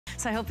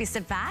So I hope you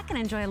sit back and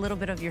enjoy a little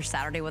bit of your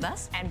Saturday with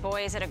us. And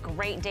boy, is it a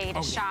great day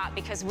to shop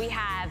because we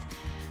have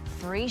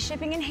free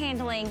shipping and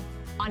handling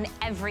on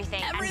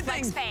everything. And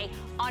FlexPay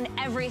on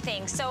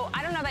everything. So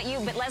I don't know about you,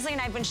 but Leslie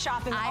and I have been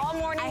shopping all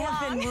morning long. I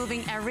have been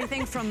moving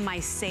everything from my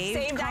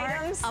saved cart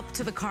items up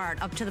to the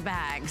cart, up to the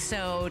bag.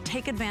 So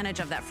take advantage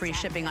of that free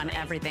shipping on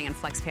everything and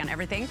FlexPay on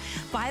everything.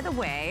 By the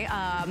way,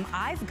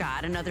 I've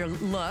got another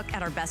look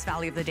at our best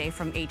value of the day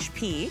from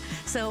HP.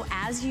 So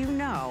as you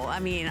know,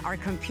 I mean, our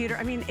computer,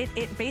 I mean,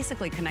 it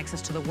basically connects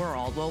us to the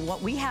world. Well,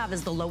 what we have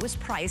is the lowest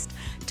priced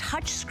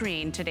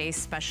touchscreen today's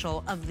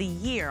special of the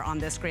year on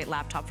this great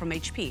laptop from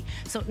HP.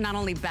 So not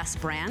only best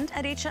brand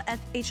at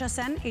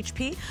HSN,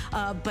 HP,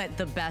 but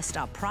the best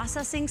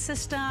processing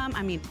system.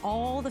 I mean,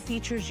 all the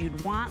features you'd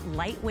want,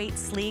 lightweight,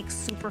 sleek,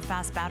 super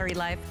fast battery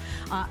life,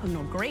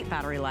 great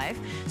battery life.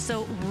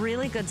 So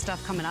really good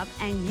stuff coming up.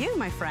 And you,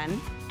 my friend,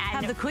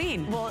 have the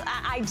queen. Well,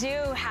 I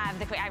do have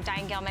the queen. I have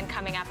Diane Gilman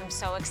coming up. I'm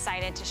so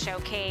excited to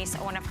showcase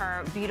one of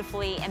her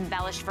beautifully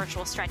embellished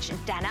virtual stretch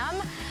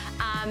denim.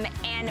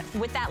 And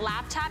with that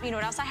laptop, you know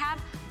what else I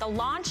have? The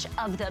launch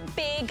of the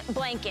big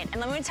blanket. And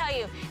let me tell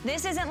you,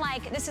 this is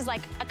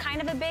like a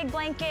kind of a big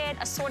blanket,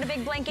 a sort of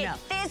big blanket. No.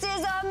 This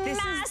is a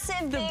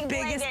massive big blanket. The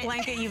biggest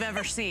blanket you've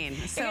ever seen.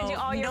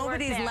 So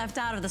nobody's left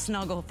out of the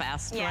Snuggle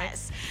Fest,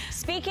 yes. Right?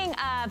 Speaking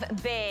of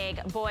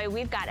big, boy,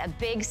 we've got a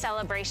big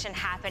celebration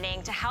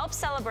happening to help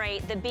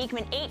celebrate the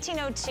Beekman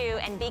 1802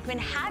 and Beekman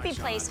Happy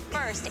Place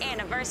first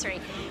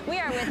anniversary. We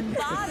are with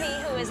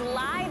Bobby, who is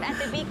live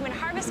at the Beekman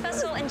Harvest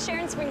Festival in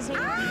Sharon Springs, New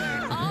York,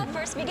 where it all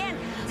first began.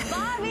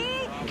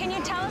 Bobby, can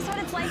you tell us what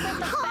it's like with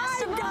the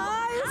festival?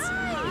 Hi, guys.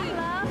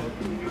 Hi,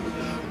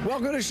 love.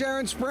 Welcome to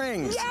Sharon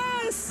Springs.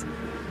 Yes.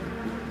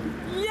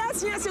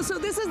 Yes, yes. So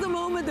this is the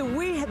moment that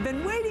we have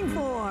been waiting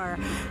for.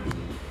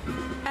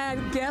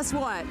 And guess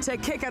what? To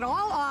kick it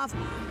all off,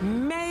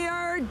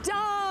 Mayor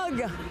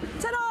Doug.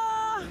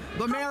 Ta-da!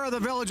 The mayor of the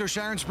village of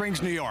Sharon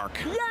Springs, New York.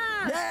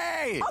 Yes!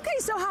 Yay! Okay,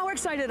 so how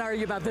excited are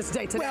you about this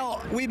day today?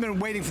 Well, we've been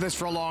waiting for this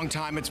for a long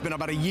time. It's been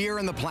about a year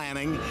in the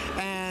planning,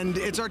 and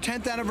it's our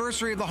 10th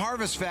anniversary of the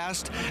Harvest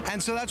Fest,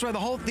 and so that's why the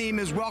whole theme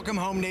is Welcome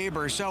Home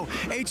Neighbors. So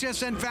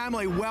HSN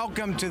family,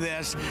 welcome to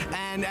this,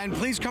 and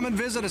please come and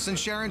visit us in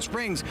Sharon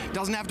Springs.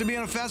 Doesn't have to be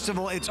on a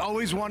festival. It's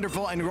always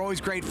wonderful and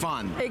always great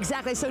fun.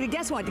 Exactly. So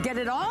guess what? To get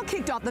it all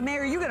kicked off, the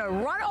mayor, you're going to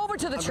run over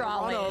to the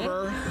trolley. Run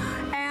over.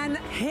 And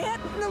hit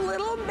the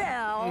little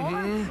bell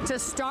to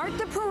start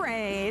the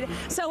parade.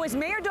 So as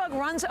Mayor Doug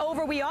runs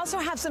over, we also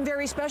have some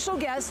very special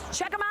guests.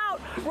 Check them out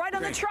right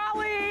on the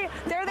trolley.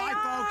 There they are.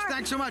 Bye, folks.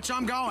 Thanks so much.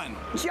 I'm going.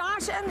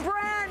 Josh and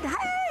Brent.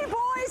 Hey,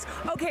 boys.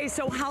 Okay,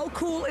 so how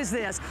cool is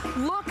this?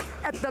 Look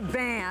at the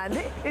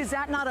band. Is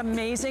that not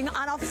amazing?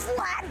 On a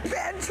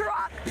flatbed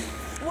truck.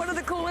 One of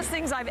the coolest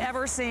things I've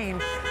ever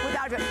seen.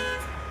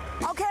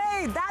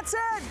 Okay, that's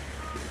it.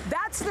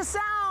 That's the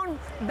sound.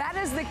 That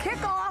is the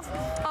kickoff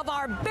of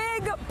our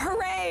big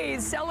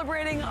parade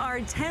celebrating our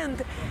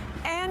 10th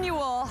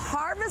annual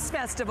Harvest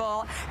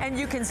Festival. And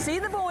you can see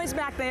the boys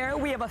back there.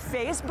 We have a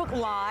Facebook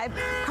Live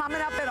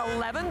coming up at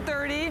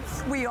 11:30.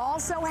 We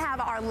also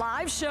have our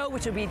live show,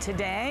 which will be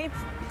today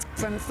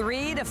from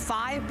 3 to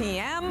 5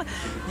 p.m.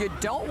 You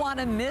don't want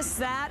to miss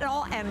that at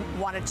all, and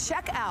want to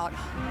check out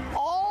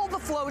all the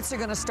floats are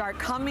going to start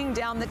coming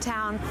down the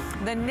town.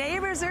 The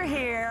neighbors are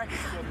here.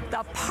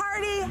 The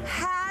party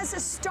has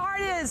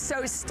started,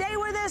 so stay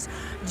with us.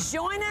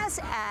 Join us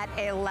at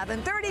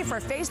 11:30 for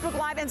Facebook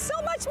Live and so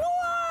much more.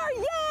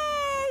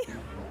 Yay!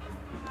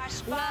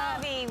 Gosh,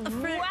 Bobby,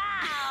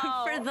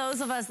 wow. For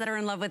those of us that are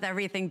in love with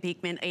everything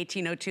Beekman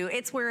 1802,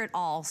 it's where it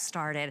all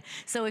started.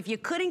 So if you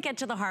couldn't get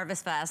to the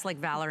Harvest Fest like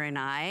Valerie and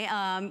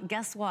I,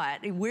 guess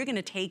what? We're going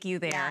to take you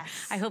there. Yes.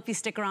 I hope you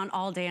stick around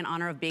all day in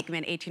honor of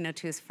Beekman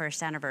 1802's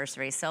first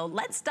anniversary. So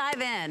let's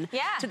dive in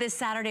to this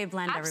Saturday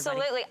blend,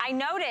 Absolutely. everybody. I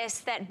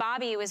noticed that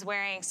Bobby was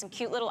wearing some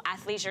cute little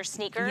athleisure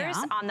sneakers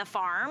on the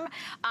farm.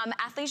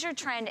 Athleisure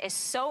trend is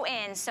so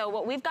in. So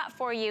what we've got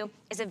for you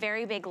is a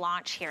very big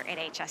launch here at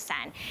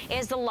HSN. It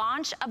is the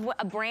launch of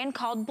a brand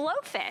called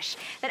Blowfish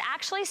that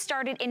actually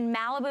started in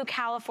Malibu,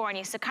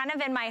 California. So kind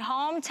of in my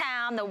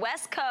hometown, the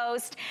West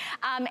Coast.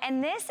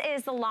 And this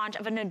is the launch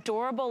of an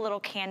adorable little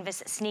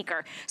canvas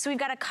sneaker. So we've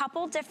got a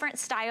couple different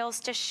styles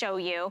to show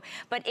you,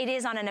 but it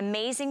is on an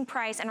amazing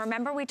price. And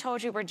remember we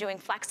told you we're doing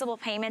flexible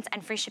payments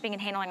and free shipping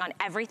and handling on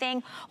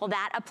everything? Well,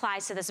 that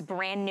applies to this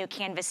brand new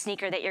canvas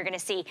sneaker that you're gonna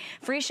see.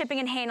 Free shipping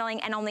and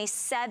handling and only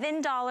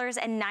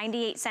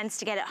 $7.98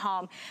 to get it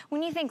home.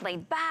 When you think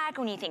laid back,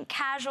 when you think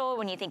casual,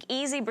 when you think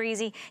easy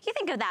breezy, you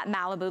think of that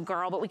Malibu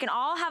girl, but we can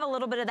all have a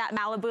little bit of that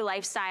Malibu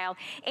lifestyle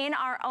in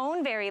our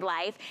own very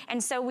life.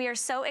 And so we are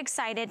so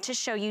excited to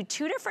show you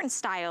two different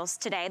styles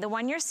today. The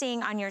one you're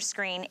seeing on your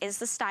screen is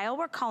the style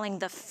we're calling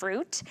the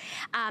Fruit.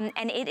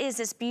 And it is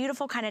this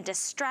beautiful kind of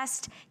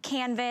distressed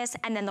canvas.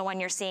 And then the one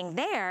you're seeing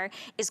there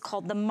is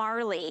called the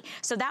Marley.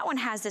 So that one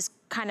has this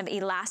kind of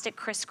elastic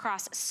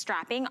crisscross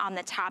strapping on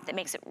the top that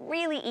makes it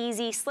really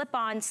easy, slip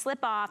on, slip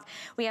off.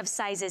 We have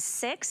sizes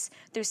 6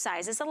 through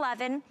sizes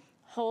 11.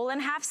 whole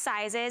and half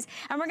sizes.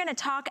 And we're gonna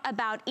talk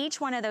about each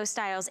one of those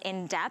styles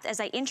in depth as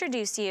I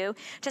introduce you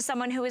to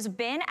someone who has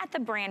been at the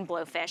brand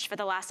Blowfish for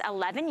the last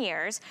 11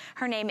 years.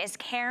 Her name is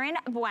Karen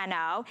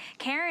Bueno.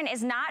 Karen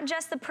is not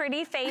just the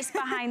pretty face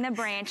behind the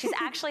brand. She's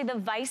actually the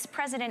Vice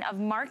President of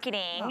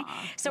Marketing.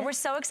 So we're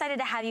so excited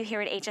to have you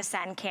here at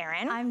HSN,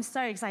 Karen. I'm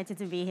so excited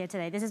to be here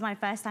today. This is my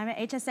first time at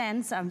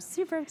HSN, so I'm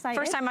super excited.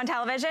 First time on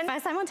television?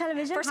 First time on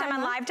television. First time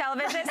on live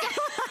television.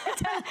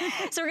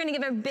 So we're gonna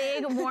give a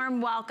big,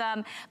 warm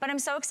welcome. But I'm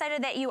so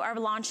excited that you are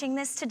launching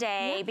this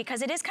today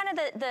because it is kind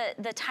of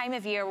the time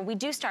of year where we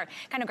do start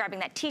kind of grabbing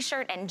that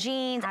t-shirt and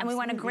jeans and we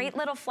want a great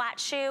little flat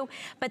shoe,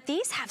 but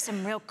these have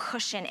some real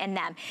cushion in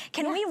them.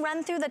 Can we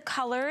run through the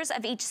colors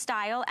of each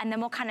style and then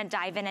we'll kind of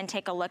dive in and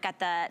take a look at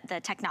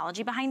the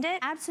technology behind it?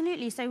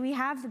 Absolutely. So we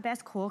have the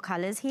best core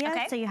colors here.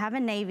 Okay. So you have a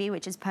navy,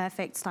 which is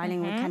perfect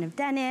styling with kind of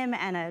denim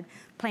and a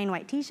plain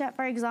white t-shirt,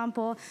 for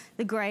example.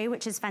 The gray,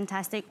 which is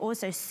fantastic,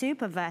 also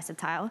super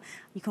versatile.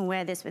 You can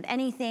wear this with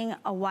anything.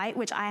 A white,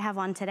 which I have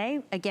on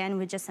today, again,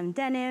 with just some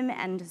denim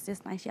and just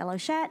this nice yellow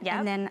shirt.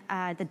 And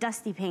then the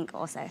dusty pink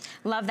also.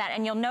 Love that.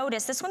 And you'll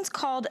notice this one's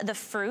called the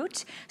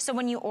Fruit. So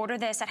when you order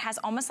this, it has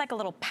almost like a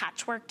little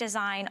patchwork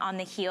design on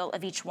the heel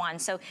of each one.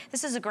 So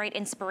this is a great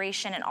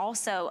inspiration and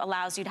also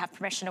allows you to have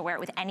permission to wear it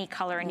with any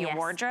color in your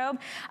wardrobe.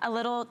 A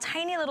little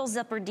tiny little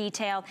zipper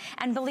detail.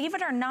 And believe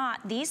it or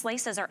not, these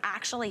laces are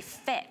actually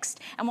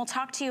fixed. And we'll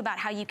talk to you about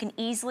how you can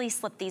easily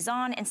slip these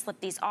on and slip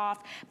these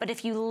off. But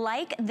if you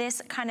like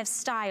this kind of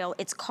style,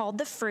 it's called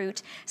the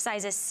Fruit,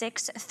 sizes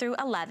 6 through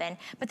 11.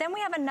 But then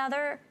we have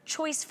another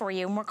choice for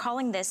you, and we're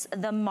calling this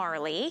the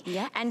Marley.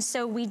 And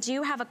so we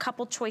do have a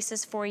couple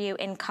choices for you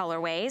in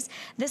colorways.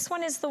 This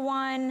one is the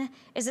one,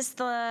 is this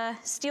the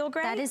steel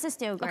gray? That is the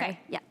steel gray. Okay.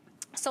 Yeah.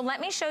 So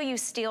let me show you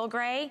steel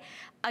gray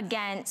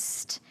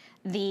against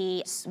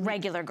the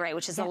regular gray,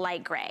 which is a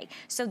light gray.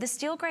 So the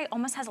steel gray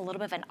almost has a little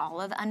bit of an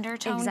olive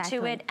undertone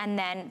to it, and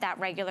then that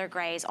regular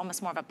gray is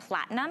almost more of a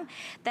platinum.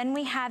 Then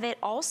we have it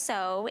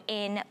also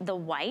in the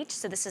white.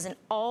 So this is an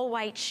all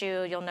white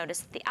shoe. You'll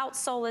notice the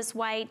outsole is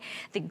white.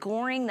 The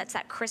goring, that's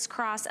that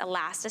crisscross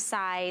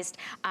elasticized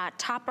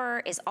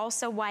topper, is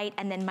also white.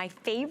 And then my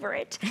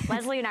favorite,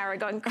 Leslie and I were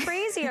going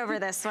crazy over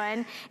this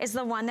one, is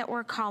the one that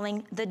we're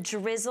calling the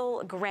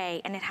drizzle gray.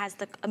 And it has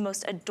the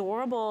most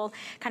adorable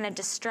kind of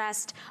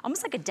distressed,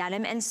 almost like a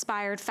denim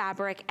inspired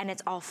fabric, and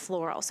it's all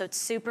floral, so it's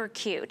super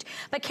cute.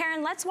 But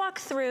Karen, let's walk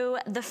through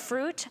the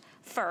Fruit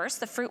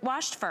first, the Fruit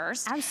washed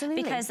first.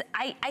 Absolutely. Because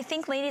I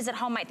think ladies at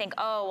home might think,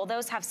 oh, well,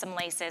 those have some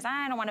laces.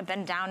 I don't want to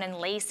bend down and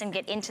lace and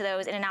get into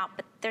those in and out,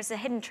 but there's a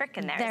hidden trick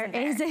in there, isn't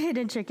there? There is a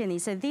hidden trick in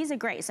these. So these are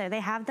great. So they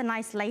have the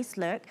nice lace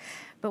look,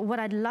 but what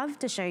I'd love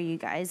to show you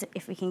guys,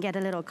 if we can get a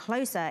little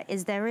closer,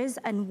 is there is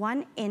a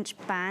 1-inch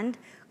band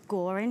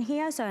gore in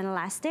here, so an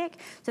elastic.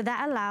 So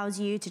that allows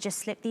you to just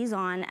slip these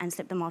on and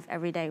slip them off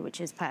every day,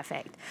 which is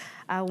perfect.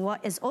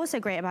 What is also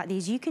great about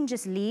these, you can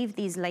just leave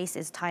these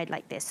laces tied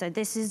like this. So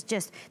this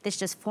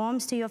just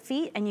forms to your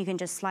feet and you can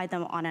just slide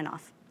them on and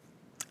off.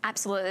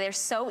 Absolutely, they're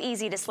so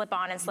easy to slip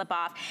on and slip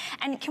off.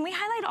 And can we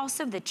highlight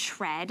also the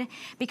tread?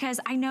 Because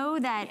I know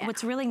that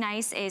what's really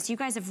nice is you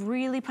guys have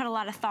really put a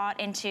lot of thought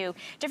into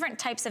different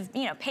types of,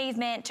 you know,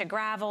 pavement to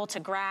gravel to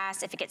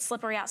grass. If it gets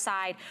slippery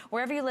outside,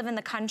 wherever you live in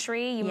the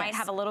country, you might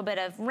have a little bit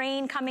of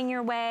rain coming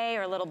your way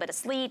or a little bit of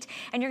sleet,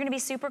 and you're gonna be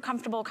super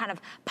comfortable kind of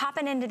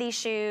popping into these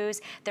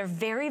shoes. They're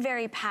very,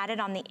 very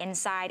padded on the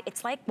inside.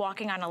 It's like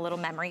walking on a little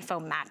memory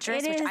foam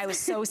mattress, which I was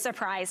so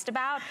surprised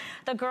about.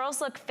 The girls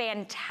look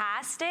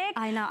fantastic.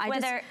 I know.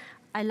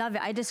 I love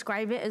it. I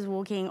describe it as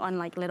walking on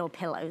like little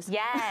pillows.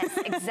 Yes,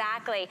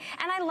 exactly.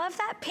 And I love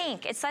that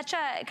pink. It's such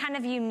a kind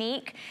of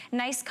unique,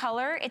 nice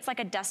color. It's like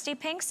a dusty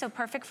pink, so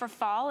perfect for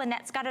fall.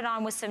 Annette's got it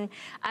on with some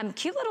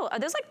cute little, are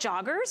those like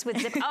joggers with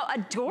zip? Oh,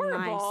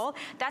 adorable.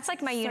 Nice. That's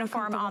like my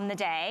uniform on the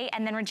day.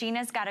 And then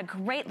Regina's got a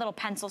great little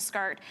pencil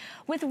skirt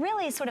with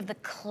really sort of the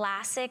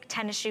classic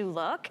tennis shoe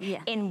look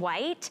in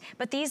white.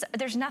 But these,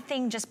 there's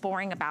nothing just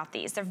boring about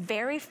these. They're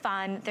very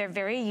fun, they're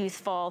very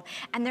youthful,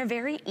 and they're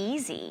very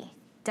easy.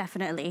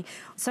 Definitely.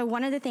 So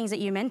one of the things that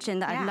you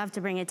mentioned that I'd love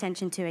to bring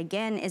attention to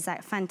again is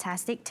that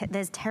fantastic,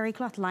 there's terry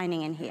cloth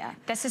lining in here.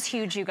 This is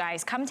huge, you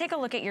guys. Come take a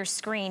look at your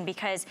screen,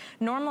 because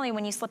normally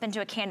when you slip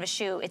into a canvas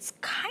shoe, it's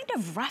kind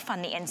of rough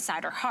on the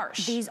inside or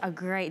harsh. These are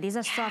great. These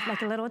are soft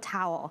like a little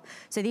towel.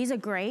 So these are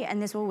great,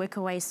 and this will wick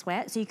away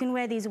sweat. So you can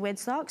wear these with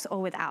socks or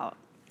without.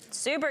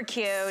 Super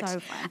cute. So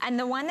fun. And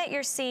the one that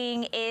you're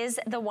seeing is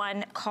the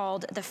one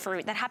called the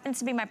Fruit. That happens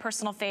to be my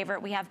personal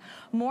favorite. We have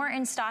more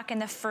in stock in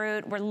the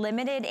Fruit. We're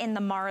limited in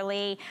the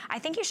Marley. I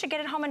think you should get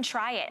it home and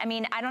try it. I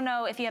mean, I don't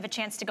know if you have a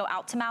chance to go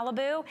out to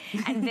Malibu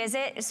and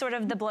visit sort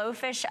of the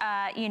Blowfish,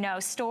 you know,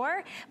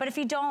 store. But if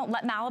you don't,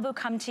 let Malibu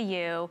come to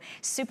you.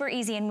 Super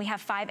easy. And we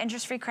have 5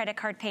 interest-free credit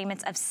card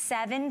payments of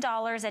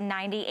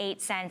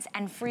 $7.98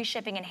 and free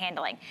shipping and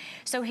handling.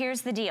 So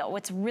here's the deal.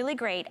 What's really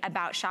great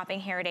about shopping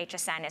here at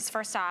HSN is,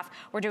 first off, off,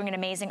 we're doing an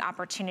amazing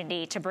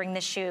opportunity to bring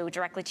the shoe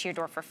directly to your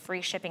door for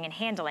free shipping and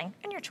handling,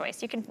 and your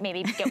choice. You can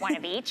maybe get one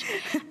of each,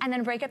 and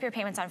then break up your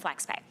payments on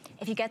FlexPay.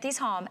 If you get these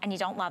home and you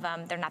don't love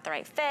them, they're not the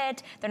right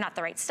fit, they're not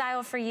the right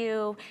style for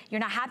you, you're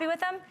not happy with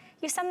them,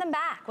 you send them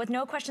back with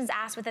no questions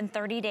asked within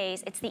 30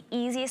 days. It's the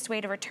easiest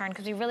way to return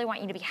because we really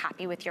want you to be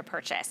happy with your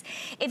purchase.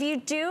 If you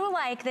do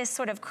like this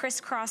sort of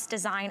crisscross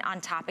design on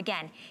top,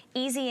 again,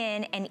 easy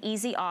in and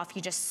easy off,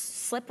 you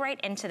just slip right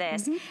into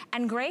this.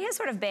 And gray has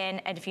sort of been,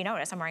 and if you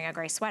notice, I'm wearing a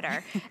gray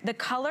sweater, the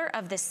color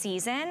of the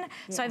season.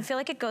 So I feel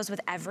like it goes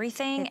with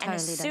everything. It and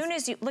totally as soon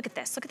as you, look at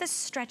this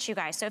stretch, you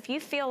guys. So if you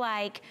feel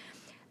like,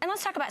 and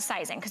let's talk about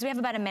sizing because we have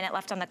about a minute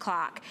left on the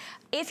clock.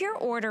 If you're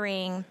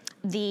ordering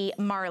the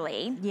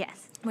Marley,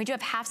 yes, we do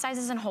have half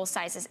sizes and whole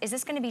sizes. Is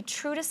this gonna be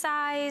true to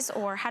size,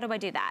 or how do I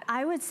do that?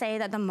 I would say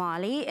that the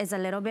Marley is a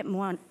little bit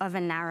more of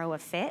a narrower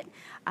fit.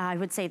 I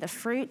would say the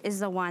Fruit is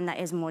the one that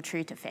is more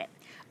true to fit.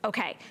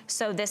 Okay,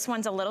 so this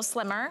one's a little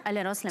slimmer. A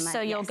little slimmer,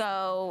 So you'll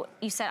go,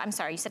 you said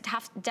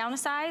half down a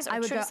size or I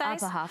would true go to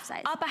size? up a half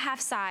size. Up a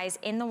half size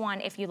in the one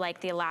if you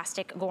like the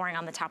elastic goring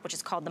on the top, which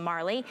is called the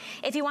Marley.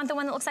 If you want the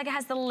one that looks like it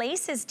has the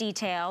laces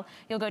detail,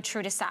 you'll go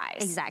true to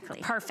size. Exactly.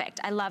 Perfect,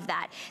 I love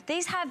that.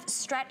 These have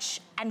stretch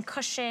and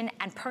cushion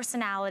and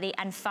personality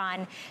and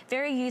fun,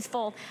 very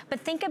youthful, but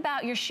think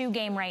about your shoe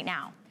game right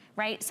now.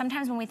 Right?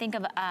 Sometimes when we think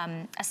of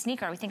a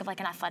sneaker, we think of like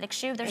an athletic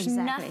shoe. There's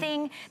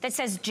nothing that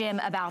says gym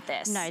about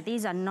this. No,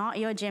 these are not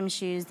your gym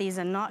shoes. These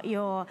are not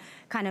your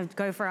kind of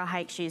go for a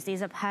hike shoes.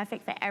 These are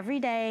perfect for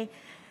everyday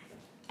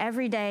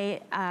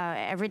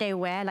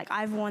wear. Like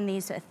I've worn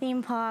these to a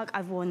theme park.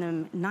 I've worn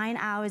them 9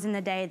 hours in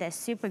the day. They're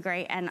super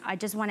great. And I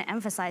just want to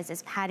emphasize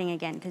this padding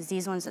again because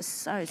these ones are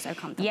so, so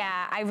comfortable.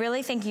 Yeah, I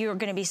really think you're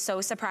going to be so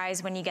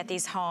surprised when you get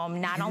these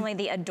home. Not only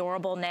the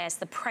adorableness,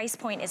 the price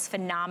point is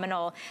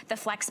phenomenal. The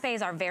FlexPay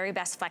is our very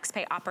best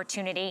FlexPay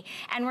opportunity.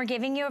 And we're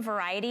giving you a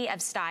variety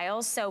of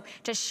styles. So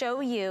to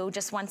show you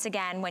just once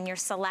again, when you're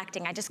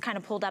selecting, I just kind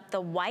of pulled up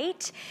the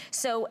white.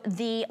 So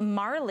the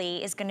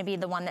Marley is going to be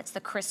the one that's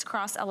the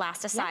crisscross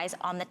elasticized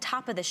on the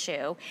top of the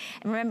shoe.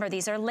 And remember,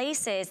 these are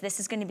laces. This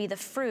is going to be the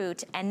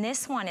Fruit. And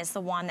this one is the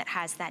one that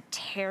has that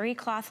terry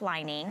cloth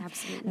lining.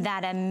 Absolutely.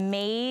 That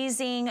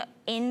amazing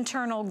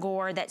internal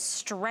gore that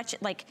stretch,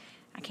 like,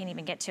 I can't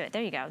even get to it.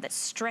 There you go. That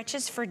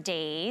stretches for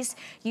days.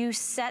 You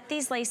set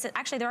these laces.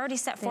 Actually, they're already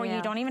set for you.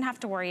 You don't even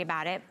have to worry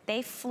about it.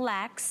 They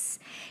flex.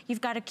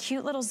 You've got a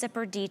cute little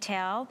zipper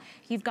detail.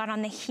 You've got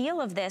on the heel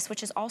of this,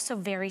 which is also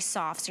very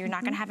soft, so you're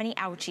not going to have any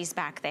ouchies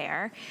back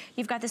there.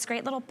 You've got this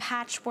great little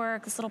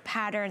patchwork, this little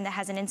pattern that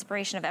has an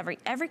inspiration of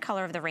every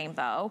color of the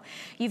rainbow.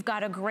 You've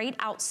got a great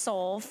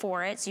outsole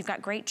for it, so you've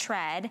got great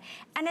tread.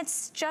 And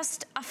it's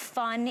just a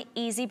fun,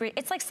 easy breeze.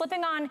 It's like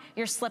slipping on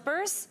your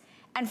slippers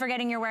and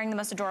forgetting you're wearing the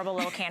most adorable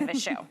little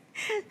canvas shoe.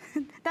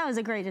 That was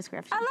a great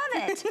description. I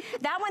love it.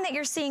 That one that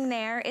you're seeing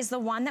there is the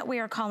one that we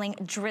are calling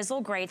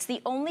Drizzle Gray. It's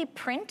the only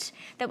print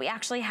that we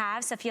actually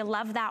have. So if you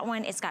love that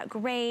one, it's got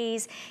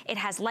grays, it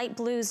has light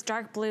blues,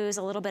 dark blues,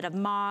 a little bit of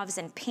mauves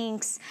and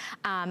pinks,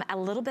 a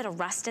little bit of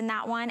rust in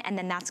that one. And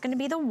then that's gonna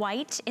be the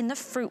white in the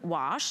Fruit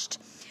washed.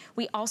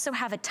 We also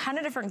have a ton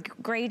of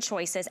different gray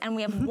choices, and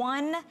we have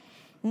one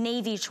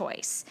navy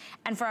choice.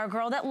 And for our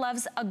girl that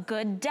loves a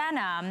good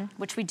denim,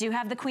 which we do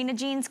have the Queen of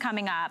Jeans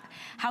coming up,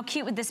 how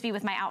cute would this be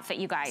with my outfit,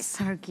 you guys?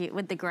 So cute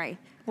with the gray.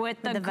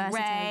 With the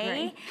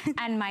gray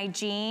and my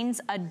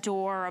jeans,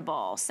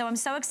 adorable. So I'm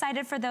so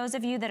excited for those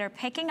of you that are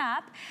picking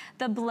up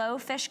the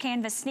Blowfish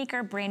Canvas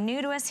sneaker, brand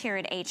new to us here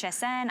at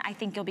HSN. I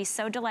think you'll be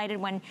so delighted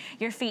when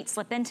your feet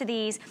slip into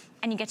these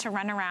and you get to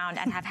run around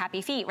and have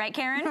happy feet, right,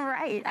 Karen?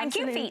 Right, and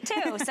absolutely. cute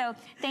feet too. So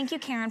thank you,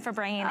 Karen, for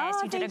bringing this.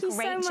 You did a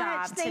great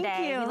job today.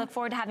 Thank you. We look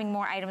forward to having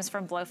more items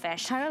from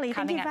Blowfish coming up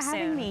soon. Thank you for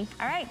having me.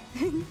 All right,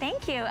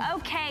 thank you.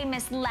 Okay,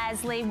 Miss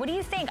Leslie, what do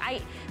you think?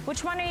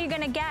 Which one are you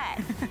gonna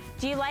get?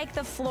 Do you like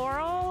the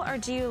floral or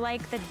do you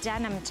like the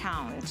denim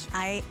toned?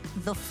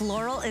 The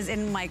floral is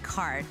in my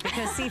cart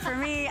because see, for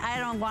me, I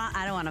don't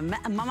want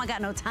to, Mama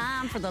got no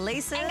time for the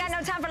laces. Ain't got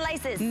no time for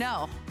laces.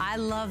 No, I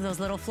love those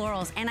little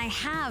florals, and I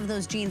have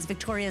those jeans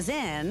Victoria's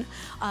in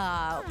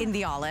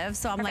the olive,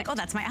 so I'm like, oh,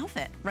 that's my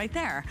outfit right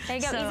there. There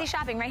you go, easy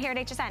shopping right here at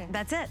HSN.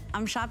 That's it,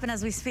 I'm shopping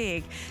as we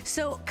speak.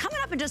 So coming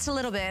up in just a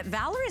little bit,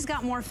 Valerie's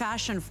got more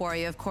fashion for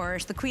you, of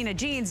course. The Queen of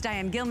Jeans,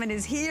 Diane Gilman,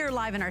 is here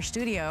live in our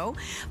studio,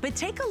 but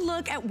take a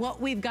look at what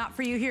we've got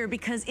for you here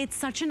because it's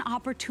such an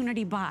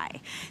opportunity buy.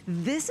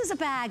 This is a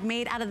bag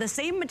made out of the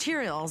same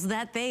materials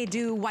that they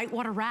do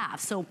whitewater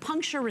rafts, so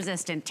puncture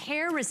resistant,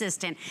 tear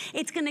resistant.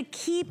 It's gonna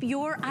keep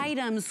your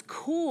items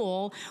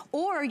cool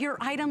or your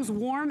items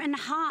warm and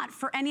hot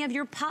for any of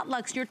your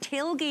potlucks, your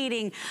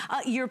tailgating,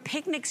 your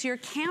picnics, your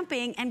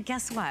camping, and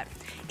guess what?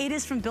 It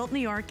is from Built New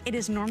York. It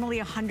is normally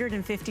a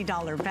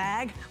 $150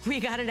 bag. We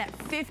got it at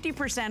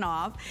 50%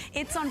 off.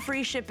 It's on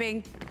free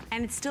shipping,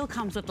 and it still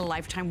comes with a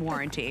lifetime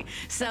warranty.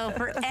 So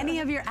for any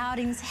of your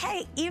outings,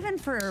 hey, even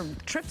for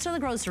trips to the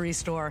grocery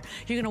store,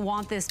 you're gonna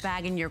want this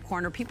bag in your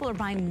corner. People are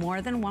buying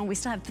more than one. We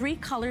still have 3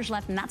 colors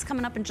left, and that's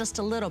coming up in just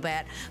a little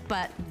bit.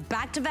 But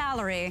back to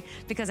Valerie,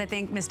 because I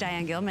think Miss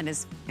Diane Gilman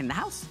is in the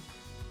house.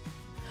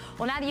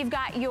 Well, now that you've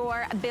got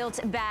your built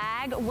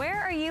bag,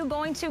 where are you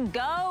going to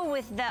go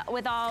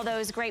with all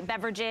those great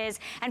beverages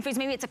and foods?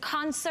 Maybe it's a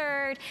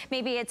concert,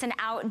 maybe it's an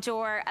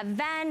outdoor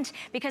event,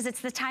 because it's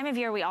the time of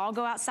year we all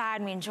go outside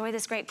and we enjoy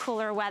this great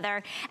cooler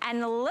weather.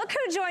 And look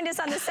who joined us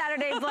on the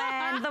Saturday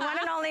Blend, the one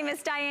and only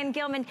Miss Diane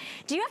Gilman.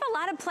 Do you have a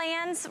lot of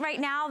plans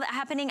right now that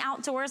happening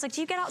outdoors? Like,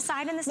 do you get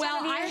outside in this time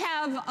of year? Well, I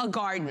have a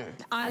garden.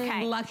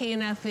 I'm lucky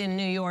enough in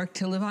New York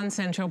to live on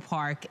Central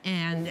Park,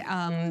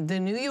 and the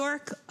New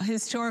York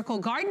Historical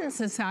Garden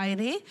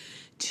Society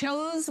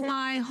chose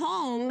my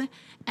home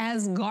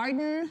as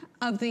Garden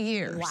of the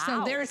Year. Wow.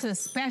 So there's a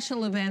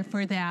special event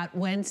for that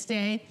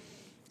Wednesday.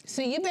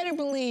 So you better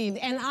believe,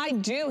 and I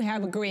do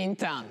have a green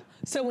thumb.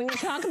 So when you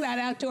talk about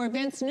outdoor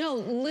events, no,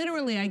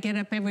 literally I get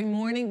up every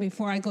morning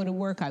before I go to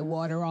work, I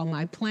water all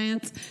my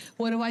plants.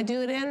 What do I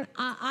do it in?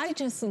 I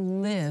just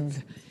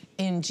live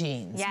in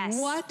jeans. Yes.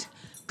 What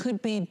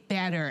could be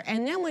better?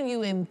 And then when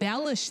you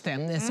embellish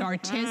them this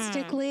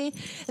artistically,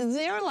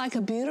 they're like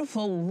a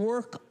beautiful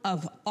work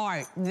of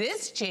art.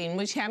 This jean,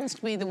 which happens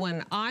to be the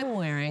one I'm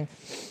wearing,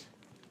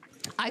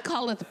 I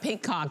call it the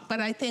peacock,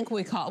 but I think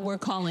we're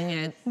calling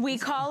it... We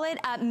call it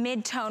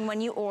mid-tone when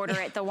you order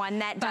it, the one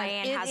that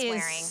Diane has wearing.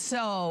 It is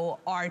so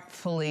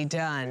artfully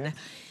done.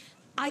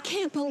 I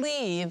can't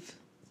believe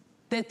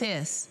that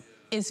this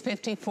is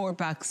 54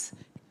 bucks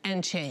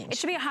and change. It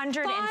should be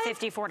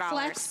 $154.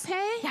 Flex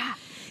pay? Yeah.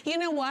 You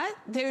know what?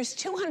 There's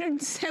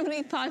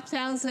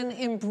 275,000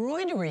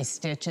 embroidery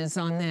stitches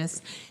on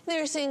this.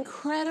 There's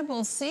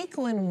incredible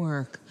sequin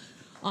work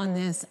on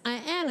this,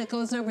 and it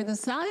goes over the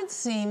side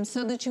seam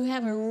so that you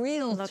have a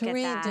real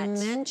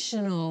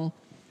three-dimensional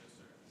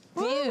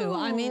view. Ooh.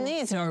 I mean,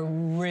 these are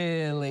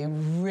really,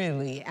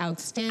 really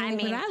outstanding, I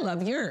mean, but I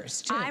love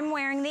yours, too. I'm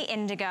wearing the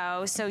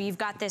indigo, so you've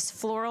got this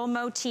floral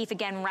motif,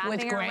 again,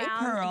 wrapping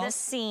around the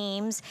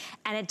seams,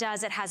 and it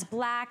has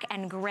black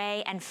and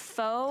gray and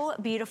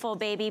faux beautiful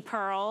baby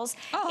pearls.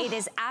 Oh. It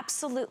is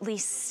absolutely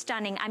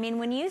stunning. I mean,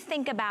 when you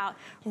think about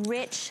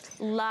rich,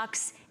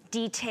 luxe,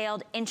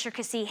 detailed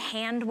intricacy,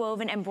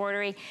 hand-woven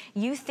embroidery,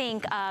 you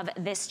think of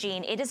this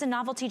jean. It is a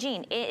novelty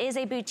jean. It is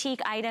a boutique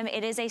item.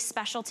 It is a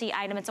specialty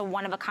item. It's a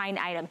one-of-a-kind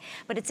item.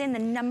 But it's in the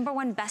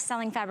 #1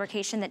 best-selling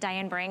fabrication that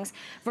Diane brings,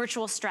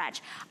 virtual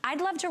stretch. I'd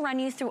love to run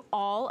you through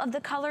all of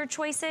the color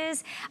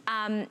choices.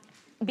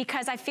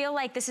 Because I feel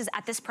like this is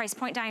at this price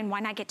point, Diane,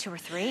 why not get 2 or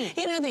 3?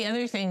 You know, the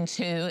other thing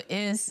too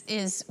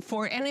is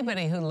for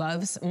anybody who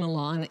loves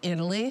Milan,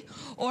 Italy,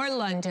 or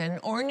London,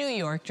 or New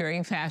York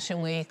during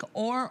Fashion Week,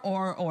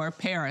 or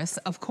Paris,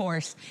 of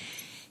course,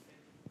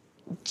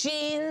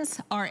 jeans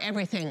are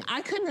everything.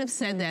 I couldn't have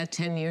said that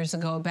 10 years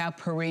ago about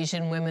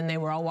Parisian women. They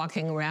were all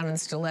walking around in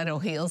stiletto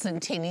heels and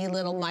teeny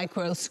little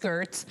micro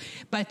skirts.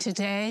 But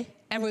today,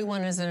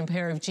 everyone is in a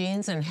pair of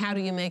jeans, and how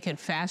do you make it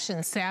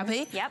fashion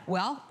savvy? Yep.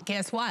 Well,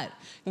 guess what?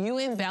 You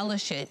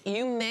embellish it.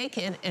 You make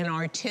it an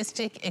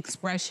artistic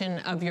expression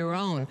of your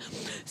own.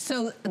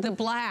 So the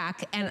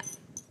black, and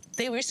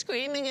they were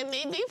screaming at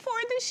me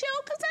before the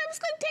show because I was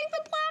going to take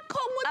the black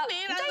home with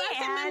me, and I left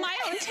them in my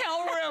hotel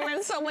room,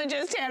 and someone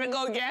just had to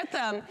go get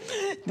them.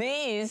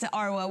 These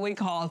are what we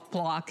call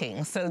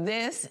blocking. So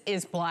this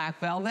is black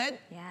velvet.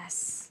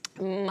 Yes.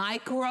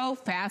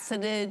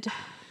 Micro-faceted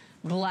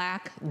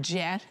black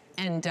jet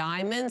and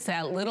diamonds,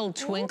 that little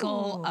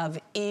twinkle of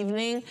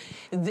evening.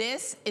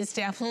 This is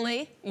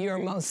definitely your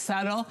most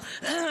subtle.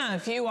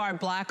 If you are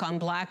black on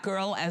black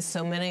girl, as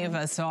so many of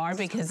us are,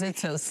 because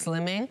it's so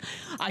slimming.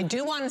 I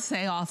do want to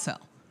say also,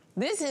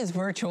 this is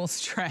virtual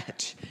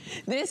stretch.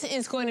 This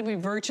is going to be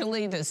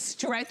virtually the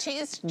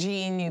stretchiest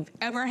jean you've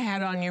ever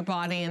had on your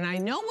body. And I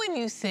know when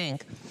you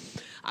think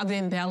of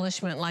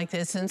embellishment like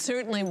this, and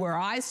certainly where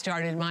I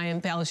started my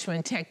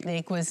embellishment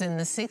technique was in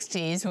the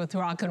 60s with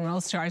rock and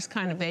roll stars,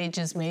 kind of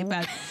ages me,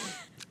 but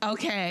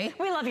okay.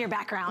 We love your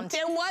background.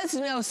 There was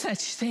no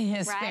such thing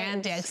as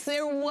spandex.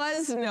 There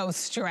was no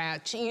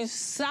stretch. You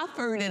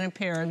suffered in a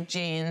pair of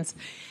jeans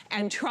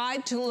and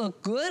tried to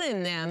look good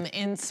in them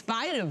in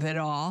spite of it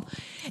all.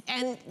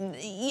 And,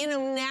 you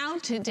know, now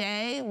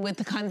today, with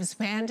the kind of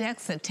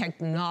spandex, the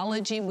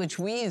technology, which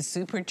we use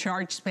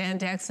supercharged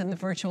spandex and the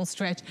virtual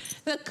stretch,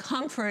 the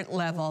comfort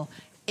level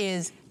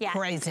is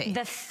crazy.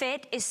 The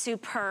fit is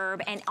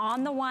superb, and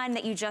on the one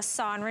that you just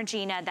saw in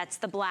Regina, that's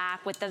the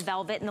black with the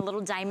velvet and the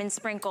little diamond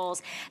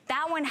sprinkles,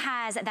 that one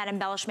has that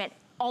embellishment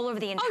all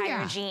over the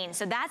entire jean.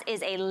 So that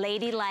is a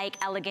ladylike,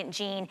 elegant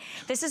jean.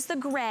 This is the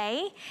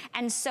gray.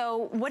 And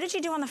so what did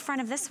you do on the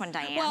front of this one,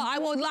 Diane? Well, I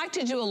would like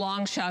to do a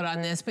long shot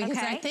on this because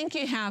I think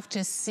you have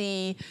to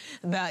see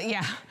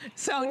the,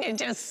 Sonia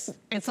just,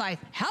 it's like,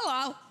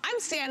 hello, I'm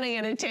standing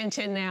at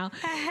attention now.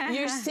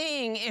 You're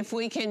seeing if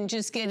we can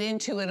just get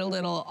into it a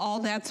little.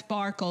 All that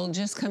sparkle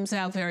just comes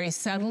out very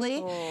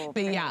subtly.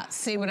 But yeah,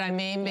 see what I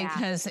mean?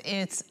 Because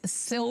it's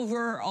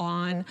silver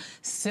on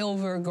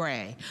silver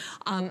gray.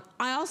 I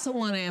also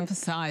want to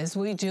emphasize,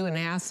 we do an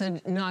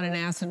acid, not an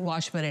acid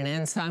wash, but an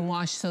enzyme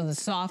wash, so the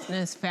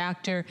softness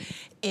factor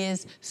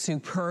is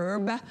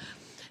superb.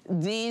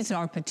 These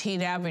are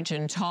petite, average,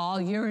 and tall.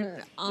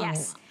 You're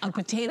yes. a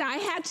petite. I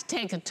had to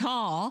take a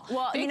tall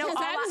because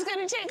I was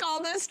going to take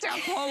all this stuff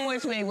home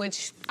with me,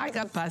 which I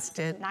got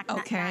busted. I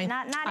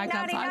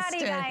got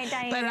busted.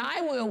 But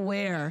I will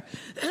wear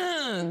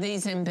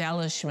these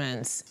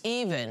embellishments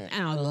even,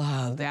 and I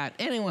love that.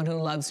 Anyone who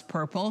loves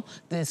purple,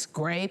 this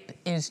grape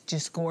is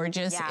just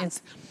gorgeous. Yeah.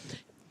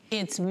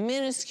 It's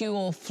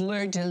minuscule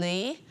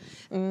fleur-de-lis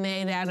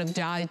made out of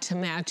dyed to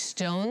match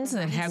stones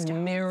that have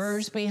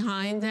mirrors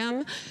behind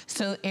them,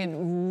 so it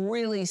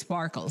really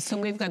sparkles. So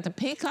we've got the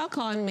peacock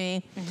on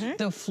me,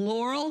 the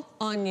floral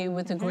on you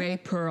with the gray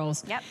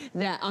pearls. Yep.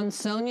 That on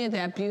Sonia,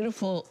 that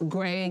beautiful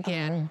gray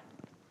again.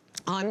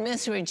 On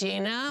Miss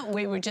Regina,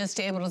 we were just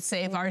able to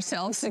save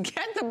ourselves to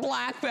get the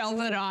black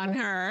velvet on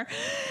her,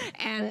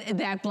 and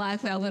that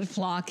black velvet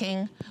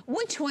flocking.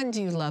 Which one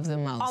do you love the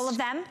most? All of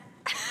them.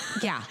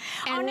 Yeah,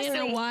 and honestly,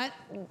 you know what?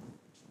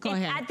 Go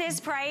ahead. At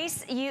this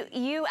price,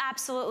 you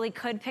absolutely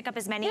could pick up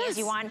as many as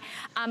you want.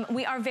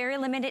 We are very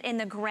limited in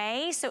the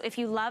gray, so if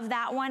you love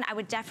that one, I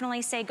would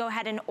definitely say go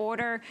ahead and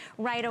order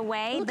right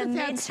away. Look the at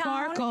that mid-tone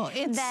sparkle.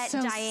 It's that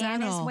so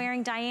Diane subtle. is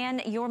wearing.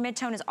 Diane, your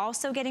mid-tone is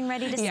also getting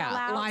ready to sell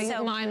out.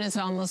 Yeah, mine is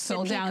almost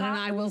sold out, and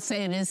I will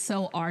say it is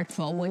so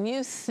artful. When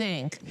you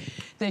think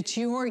that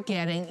you're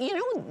getting, you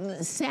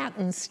know,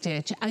 satin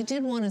stitch, I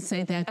did want to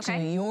say that too.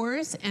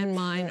 Yours and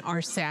mine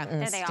are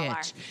satin stitch. They all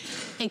are.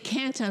 It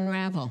can't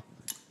unravel.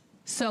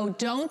 So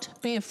don't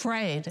be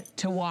afraid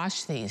to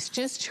wash these.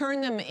 Just turn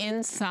them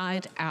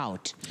inside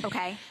out.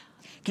 Okay.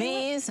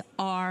 These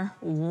are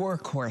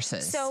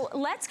workhorses. So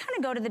let's kind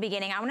of go to the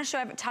beginning. I want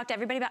to talk to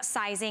everybody about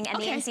sizing and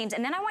the inseams,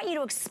 and then I want you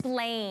to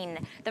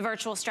explain the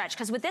virtual stretch,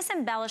 because with this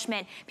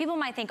embellishment, people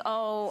might think,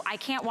 oh, I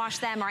can't wash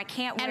them or I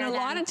can't wear them. And a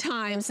lot of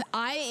times,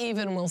 I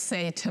even will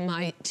say to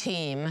my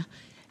team,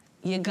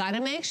 you got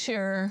to make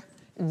sure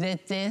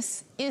that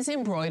this is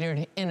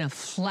embroidered in a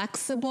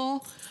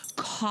flexible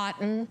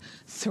cotton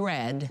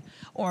thread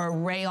or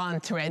rayon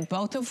thread,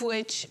 both of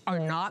which are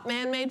not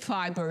man-made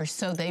fibers,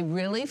 so they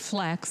really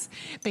flex,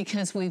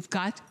 because we've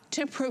got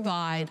to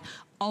provide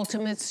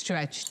ultimate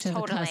stretch to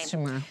the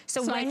customer.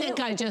 So I think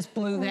I just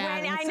blew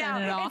that and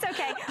said it all. It's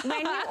okay. When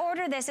you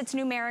order this, it's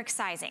numeric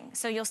sizing.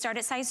 So you'll start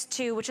at size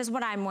 2, which is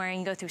what I'm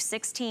wearing, go through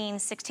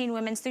 16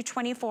 women's through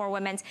 24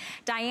 women's.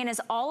 Diane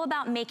is all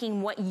about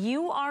making what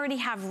you already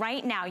have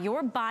right now,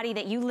 your body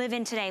that you live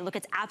in today, look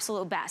its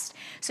absolute best.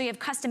 So you have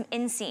custom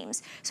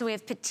inseams. So we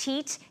have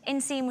petite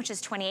inseam, which is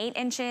 28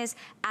 inches,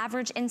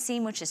 average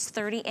inseam, which is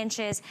 30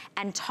 inches,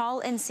 and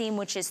tall inseam,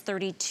 which is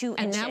 32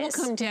 inches. And that will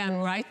come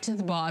down right to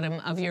the bottom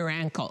of your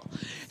ankle.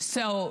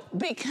 So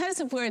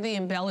because of where the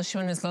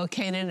embellishment is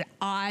located,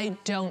 I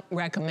don't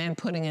recommend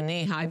putting a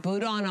knee-high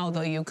boot on, although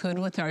you could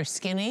with our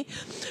skinny.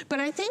 But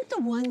I think the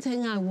one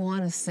thing I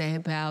want to say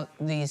about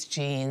these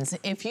jeans,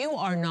 if you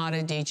are not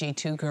a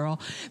DG2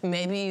 girl,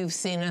 maybe you've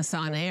seen us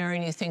on air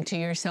and you think to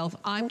yourself,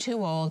 I'm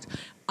too old,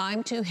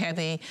 I'm too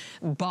heavy,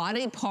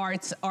 body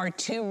parts are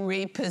too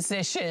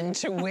repositioned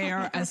to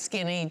wear a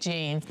skinny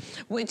jean,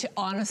 which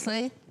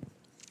honestly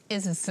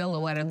is a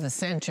silhouette of the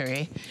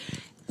century.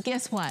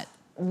 Guess what?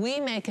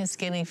 We make a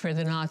skinny for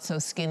the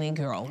not-so-skinny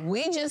girl.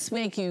 We just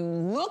make you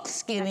look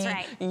skinny.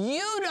 That's right.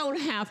 You don't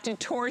have to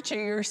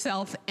torture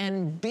yourself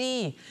and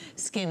be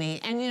skinny.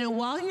 And you know,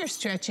 while you're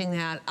stretching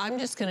that, I'm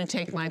just gonna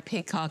take my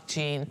peacock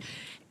jean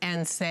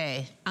and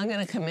say, I'm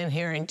gonna come in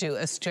here and do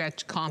a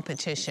stretch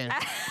competition.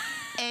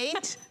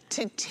 8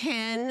 to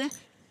 10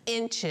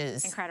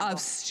 inches of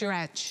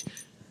stretch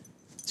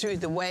through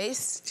the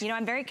waist. You know,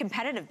 I'm very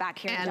competitive back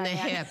here, and Diane.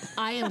 the hip.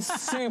 I am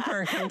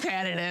super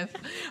competitive.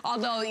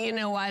 Although, you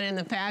know what, in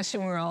the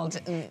fashion world,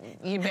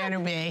 you better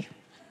be.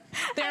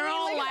 They're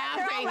all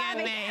laughing at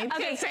me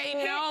because they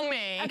know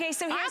me. Okay,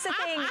 so here's the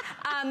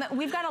thing.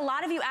 We've got a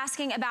lot of you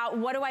asking about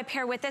what do I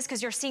pair with this,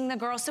 because you're seeing the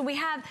girls. So we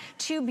have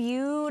 2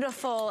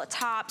 beautiful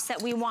tops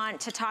that we want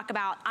to talk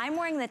about. I'm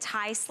wearing the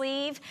tie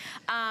sleeve,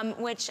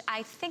 which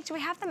I think, do we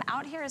have them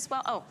out here as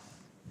well? Oh.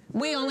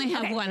 We only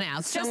have one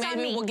out, so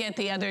maybe we'll get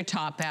the other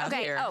top out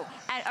here. Oh,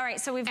 all right,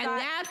 so we've got... And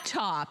that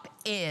top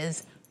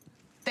is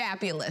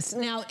fabulous.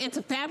 Now, it's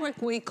a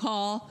fabric we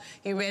call,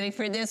 you ready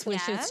for this? We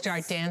should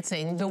start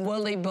dancing, the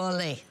Woolly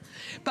Bully.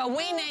 But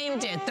we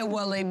named it the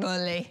Woolly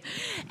Bully.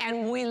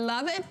 And we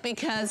love it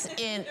because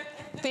it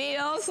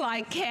feels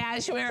like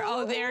cashmere.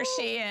 Oh, there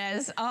she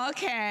is.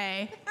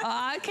 Okay,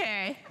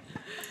 okay.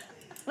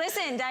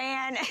 Listen,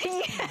 Diane.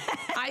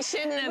 I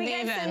shouldn't have even.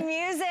 We get some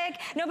music.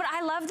 No, but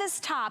I love this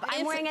top.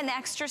 I'm wearing an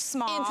extra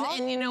small.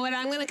 And you know what?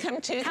 I'm going to come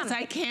too, because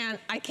I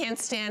can't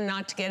stand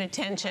not to get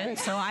attention.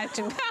 So I have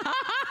to.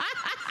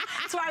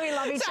 That's why we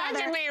love each other.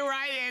 Touching me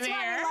right in here.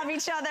 That's why we love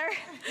each other.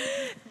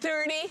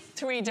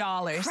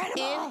 $33.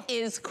 Incredible. It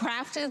is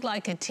crafted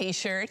like a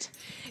t-shirt.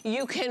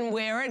 You can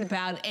wear it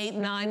about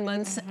 8-9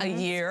 months a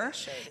year.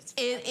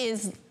 It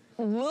is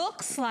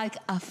looks like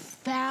a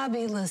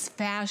fabulous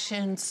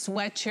fashion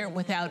sweatshirt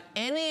without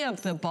any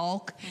of the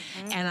bulk.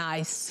 And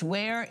I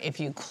swear, if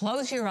you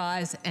close your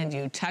eyes and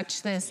you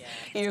touch this,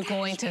 you're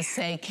going to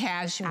say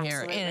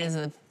cashmere. Absolutely. It is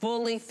a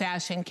fully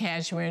fashion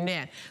cashmere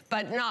knit,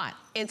 but not.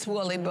 It's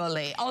woolly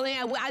bully. Only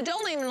I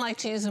don't even like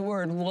to use the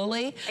word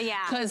woolly. Yeah.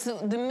 Because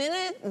the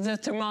minute the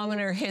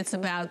thermometer hits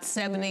about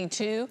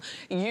 72,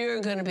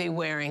 you're going to be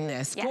wearing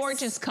this. Yes.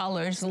 Gorgeous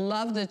colors.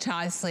 Love the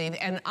tie sleeve.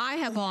 And I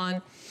have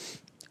on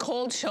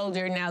cold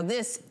shoulder. Now,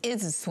 this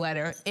is a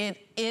sweater.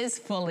 It is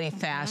fully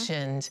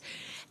fashioned.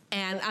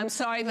 And I'm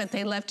sorry, but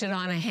they left it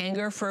on a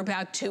hanger for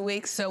about 2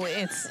 weeks, so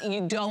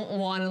you don't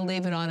want to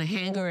leave it on a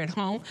hanger at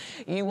home.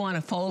 You want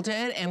to fold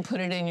it and put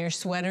it in your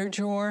sweater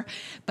drawer.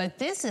 But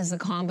this is a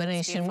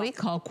combination we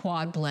call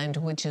quad blend,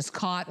 which is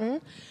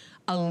cotton,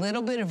 a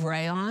little bit of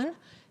rayon,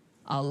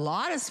 a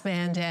lot of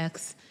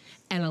spandex,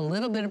 and a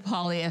little bit of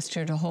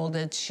polyester to hold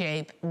its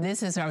shape.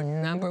 This is our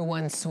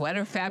 #1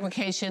 sweater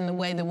fabrication, the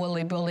way the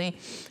Woolly Bully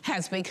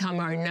has become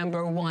our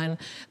 #1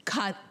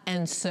 cut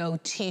and sew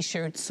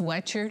t-shirt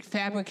sweatshirt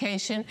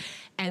fabrication.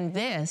 And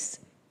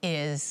this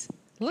is,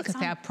 look at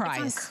that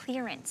price. It's on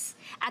clearance.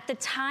 At the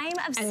time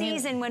of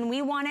season when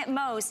we want it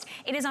most,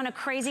 it is on a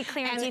crazy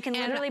clearance. You can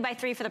literally buy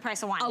 3 for the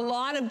price of 1. A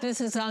lot of this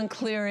is on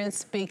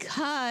clearance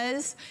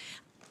because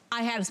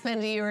I had to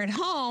spend a year at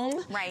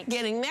home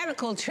getting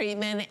medical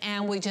treatment,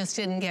 and we just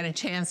didn't get a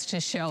chance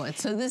to show it.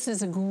 So this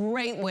is a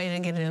great way to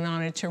get in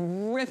on a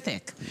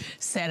terrific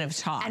set of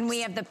tops. And we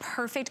have the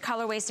perfect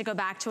colorways to go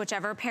back to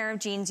whichever pair of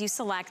jeans you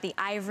select. The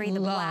ivory, the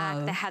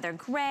black, the heather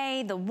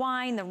gray, the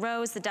wine, the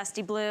rose, the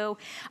dusty blue.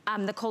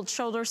 The cold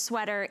shoulder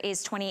sweater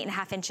is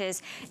 28.5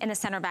 inches in the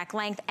center back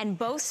length. And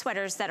both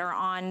sweaters that are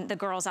on the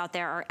girls out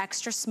there are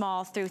extra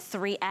small through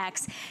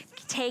 3X.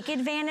 Take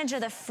advantage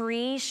of the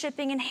free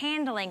shipping and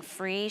handling,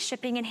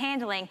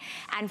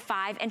 and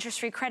 5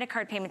 interest-free credit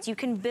card payments. You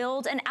can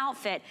build an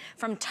outfit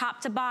from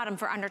top to bottom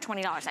for under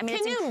 $20. I mean,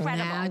 it's incredible.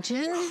 Can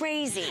you imagine?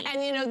 Crazy.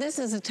 And you know, this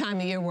is a time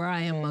of year where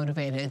I am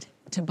motivated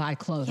to buy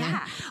clothing.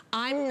 Yeah.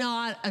 I'm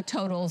not a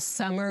total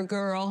summer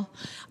girl.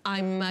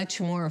 I'm much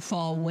more a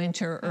fall,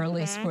 winter,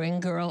 early spring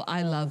girl.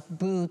 I love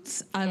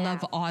boots. I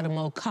love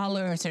autumnal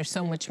colors. They're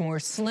so much more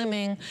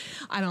slimming.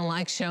 I don't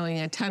like showing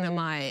a ton of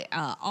my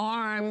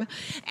arm.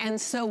 And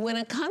so when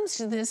it comes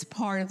to this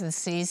part of the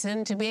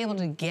season, to be able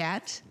to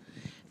get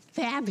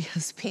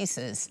fabulous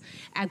pieces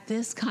at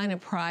this kind of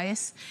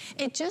price,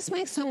 it just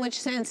makes so much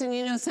sense. And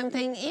you know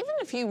something, even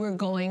if you were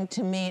going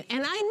to meet,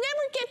 and I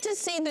never get to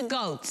see the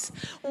goats.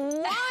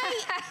 Why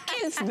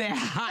is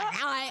that?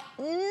 I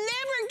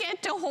never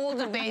get to hold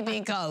a baby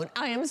goat.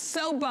 I am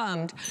so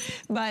bummed.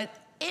 But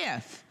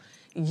if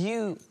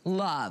you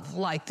love,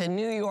 like the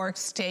New York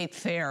State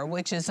Fair,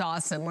 which is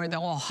awesome, or the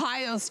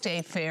Ohio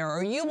State Fair,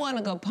 or you want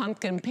to go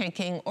pumpkin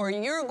picking, or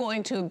you're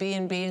going to a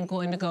B&B and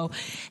going to go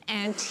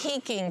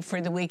antiquing for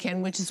the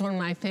weekend, which is one of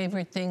my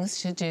favorite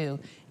things to do.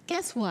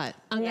 Guess what?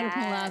 I'm going to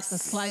pull out the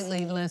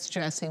slightly less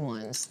dressy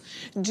ones.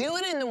 Do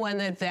it in the one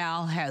that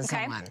Val has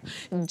on.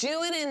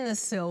 Do it in the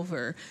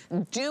silver.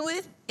 Do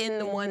it in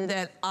the one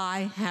that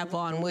I have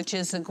on, which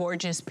is the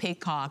gorgeous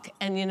peacock.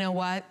 And you know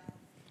what?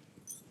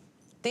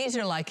 These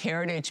are like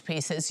heritage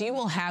pieces. You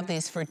will have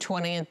these for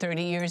 20 and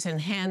 30 years and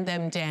hand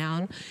them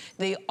down.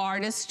 The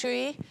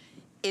artistry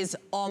is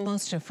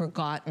almost a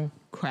forgotten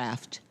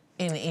craft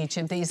in each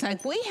of these.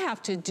 Like, we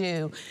have to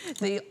do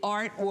the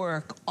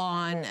artwork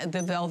on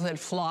the velvet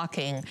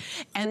flocking,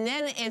 and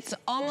then it's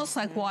almost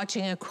like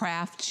watching a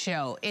craft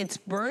show. It's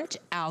burnt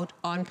out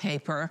on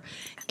paper.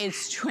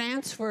 It's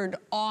transferred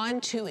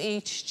onto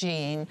each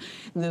jean.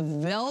 The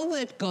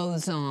velvet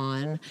goes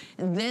on.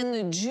 Then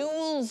the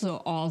jewels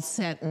are all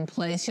set in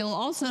place. You'll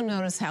also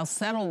notice how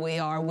subtle we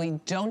are. We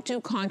don't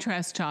do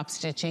contrast top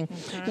stitching.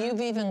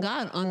 You've even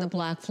got on the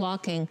black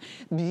flocking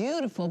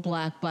beautiful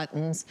black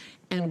buttons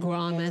and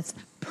grommets.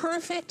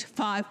 Perfect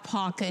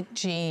 5-pocket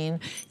jean.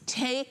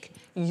 Take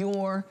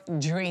your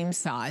dream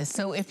size.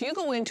 So if you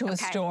go into a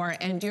store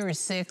and you're a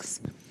 6,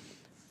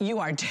 you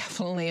are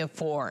definitely a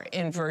 4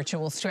 in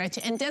virtual stretch.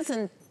 And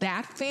doesn't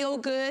that feel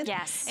good?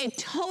 Yes. It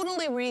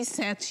totally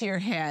resets your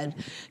head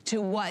to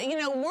what, you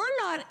know, we're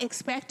not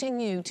expecting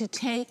you to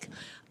take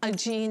a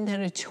jean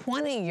that a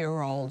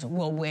 20-year-old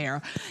will wear.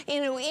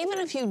 You know, even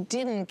if you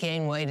didn't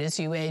gain weight as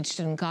you aged,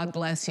 and God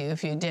bless you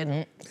if you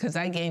didn't, because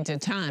I gained a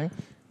ton,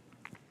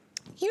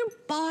 your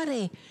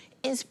body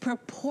is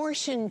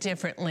proportioned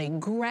differently.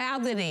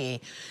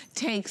 Gravity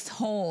takes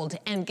hold,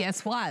 and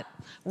guess what?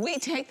 We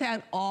take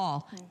that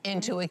all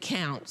into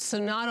account. So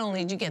not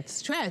only do you get the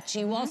stretch,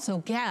 you also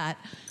get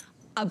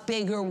a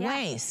bigger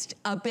waist,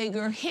 a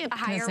bigger hip,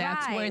 because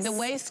that's where the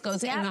waist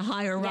goes, and a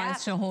higher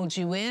rise to hold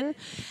you in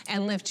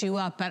and lift you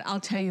up. But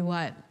I'll tell you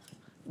what,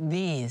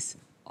 these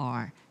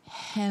are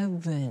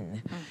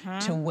heaven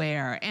to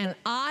wear. And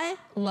I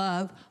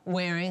love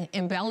wearing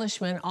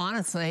embellishment,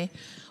 honestly,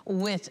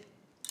 with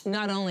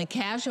not only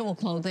casual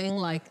clothing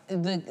like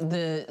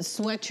the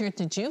sweatshirt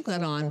that you've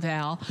got on,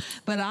 Val,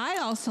 but I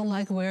also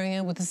like wearing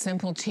it with a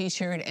simple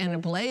t-shirt and a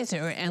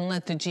blazer and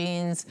let the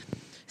jeans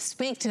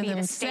speak to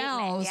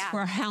themselves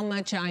for how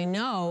much I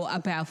know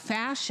about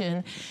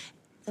fashion.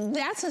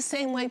 That's the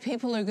same way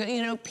people are,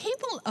 you know,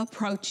 people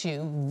approach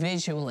you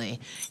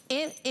visually.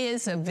 It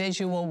is a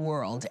visual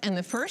world. And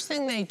the first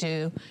thing they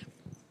do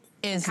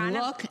is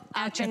look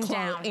at your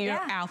clothes,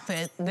 your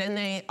outfit. Then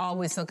they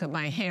always look at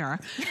my hair.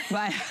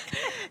 But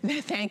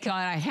thank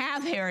God I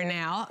have hair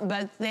now.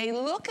 But they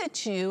look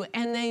at you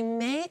and they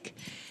make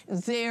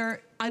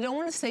their, I don't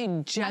want to say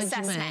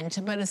judgment,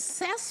 but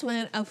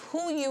assessment of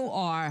who you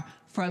are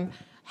from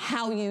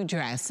how you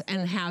dress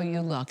and how you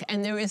look.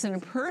 And there isn't a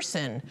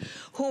person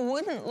who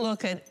wouldn't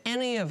look at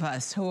any of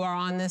us who are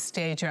on this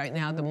stage right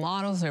now, the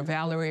models or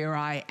Valerie or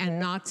I, and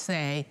not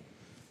say,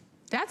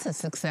 that's a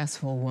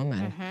successful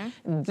woman.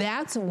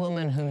 That's a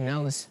woman who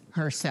knows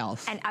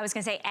herself. And I was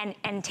gonna say,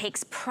 and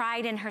takes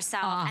pride in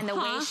herself and the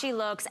way she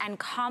looks, and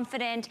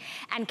confident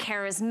and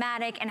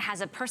charismatic, and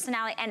has a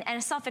personality and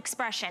a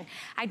self-expression.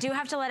 I do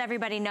have to let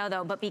everybody know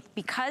though, but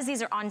because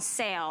these are on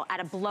sale at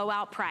a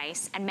blowout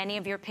price, and many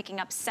of you are picking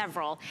up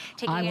several,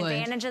 taking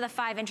advantage of the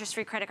 5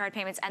 interest-free credit card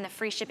payments and the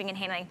free shipping and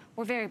handling,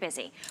 we're very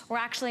busy. We're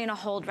actually in a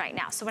hold right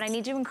now. So what I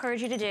need to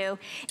encourage you to do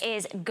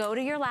is go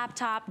to your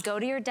laptop, go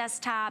to your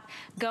desktop,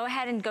 go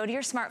ahead and go to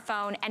your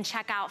smartphone and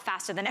check out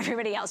faster than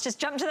everybody else. Just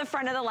jump to the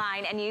front of the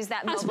line and use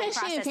that mobile processing.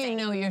 Especially if you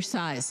know your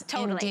size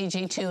in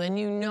DG2 and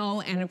you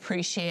know and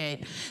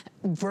appreciate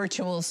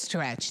virtual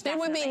stretch. There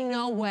would be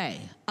no way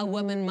a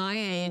woman my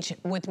age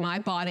with my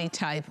body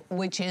type,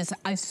 which is,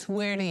 I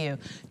swear to you,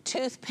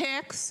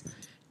 toothpicks,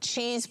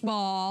 cheese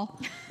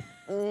ball,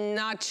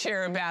 not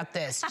sure about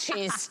this,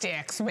 cheese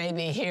sticks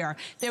maybe here.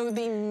 There would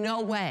be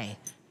no way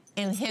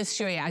in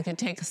history I could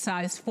take a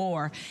size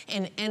 4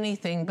 in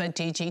anything but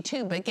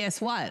DG2. But guess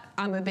what?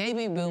 I'm a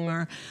baby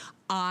boomer.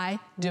 I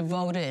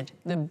devoted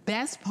the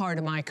best part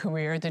of my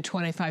career, the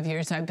 25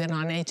 years I've been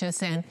on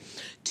HSN,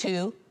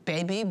 to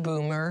baby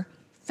boomer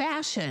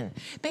fashion.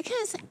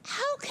 Because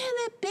how can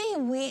it be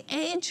we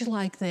age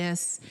like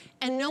this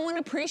and no one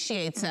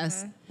appreciates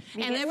us?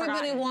 And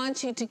everybody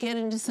wants you to get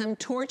into some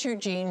torture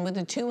gene with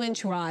a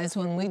 2-inch rise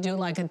when we do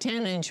like a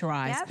 10-inch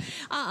rise.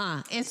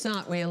 It's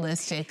not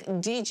realistic.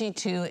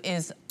 DG2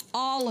 is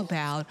all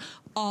about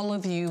all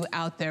of you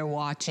out there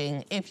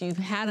watching. If you've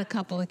had a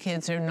couple of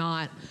kids or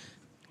not,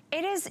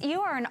 it is,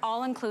 you are an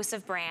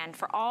all-inclusive brand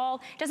for all,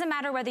 doesn't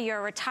matter whether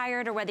you're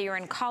retired or whether you're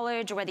in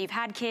college or whether you've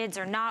had kids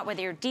or not, whether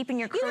you're deep in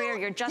your career,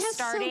 you're just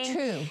starting. So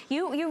true.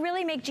 You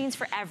really make jeans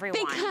for everyone.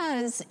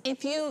 Because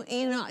if you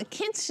know,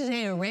 kids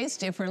today are raised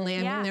differently.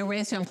 I mean, they're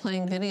raised on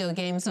playing video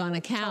games on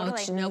a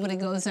couch. Nobody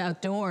goes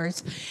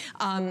outdoors.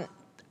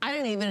 I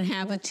didn't even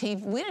have a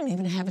TV. We didn't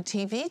even have a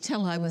TV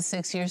till I was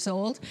 6 years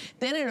old.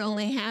 Then it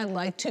only had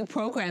like 2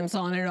 programs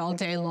on it all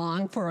day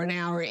long for an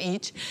hour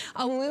each.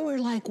 And we were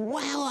like,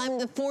 wow, I'm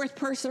the 4th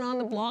person on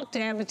the block to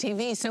have a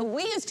TV. So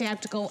we used to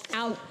have to go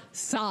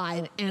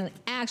outside and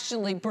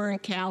actually burn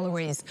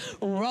calories,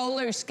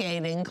 roller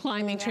skating,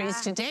 climbing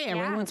trees. Today,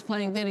 everyone's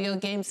playing video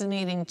games and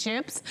eating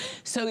chips.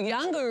 So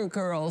younger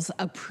girls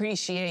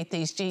appreciate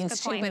these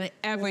jeans too, but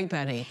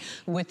everybody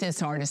with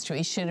this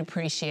artistry should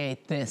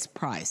appreciate this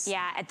price.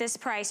 Yeah, at this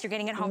price, you're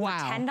getting it home for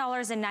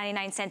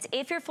 $10.99.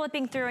 If you're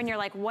flipping through and you're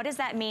like, what does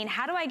that mean?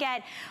 How do I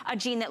get a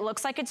jean that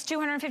looks like it's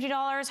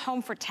 $250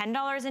 home for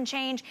 $10 and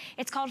change?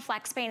 It's called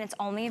FlexPay, and it's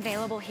only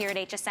available here at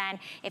HSN.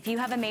 If you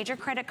have a major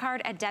credit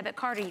card, a debit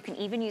card, or you can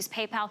even use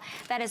PayPal,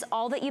 that is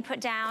all that you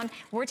put down.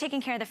 We're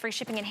taking care of the free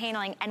shipping and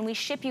handling, and we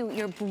ship you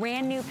your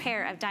brand new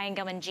pair of Diane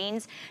Gilman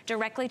jeans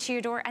directly to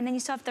your door, and then you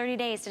still have 30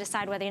 days to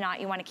decide whether or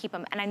not you want to keep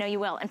them, and I know you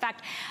will. In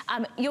fact,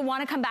 you'll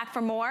want to come back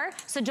for more,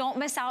 so don't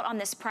miss out on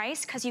this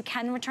price, because you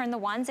can return the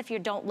ones if you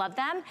don't love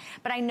them,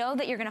 but I know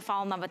that you're going to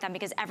fall in love with them,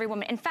 because every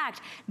woman, in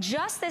fact,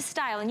 just this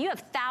style, and you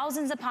have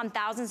thousands upon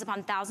thousands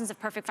upon thousands of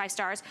perfect 5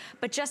 stars,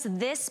 but just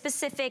this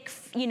specific,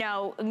 you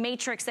know,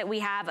 matrix that we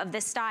have of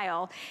this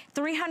style,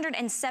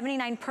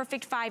 379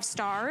 perfect 5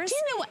 stars. Do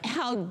you know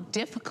how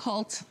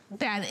difficult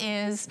that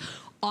is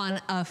on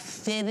a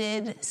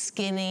fitted,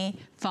 skinny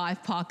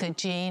 5-pocket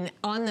jean?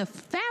 On the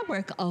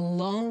fabric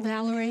alone,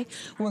 Valerie,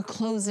 we're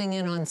closing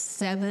in on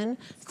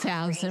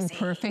 7,000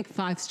 perfect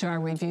 5-star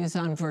reviews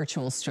on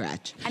virtual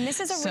stretch. And this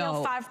is a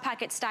real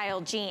 5-pocket style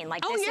jean.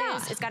 Like this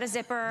is, it's got a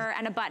zipper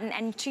and a button.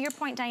 And to your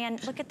point, Diane,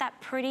 look at that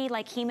pretty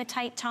like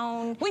hematite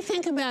tone. We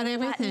think about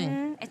everything.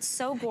 Button. It's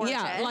so gorgeous.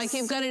 Yeah, like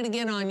you've got it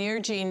again on your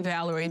jean,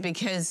 Valerie,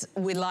 because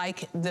we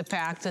like the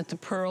fact that the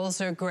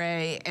pearls are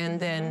gray and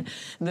then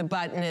the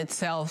button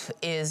itself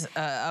is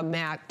a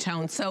matte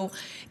tone. So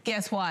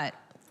guess what?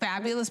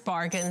 Fabulous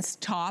bargains,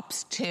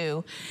 tops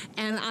too.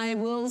 And I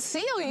will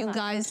see you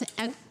guys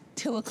at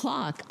 2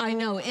 o'clock. I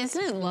know,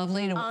 isn't it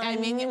lovely to, I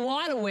mean, you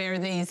want to wear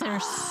these. They're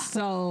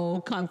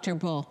so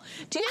comfortable.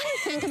 Do you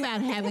ever think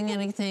about having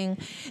anything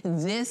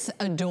this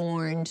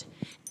adorned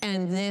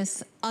and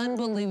this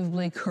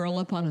unbelievably curl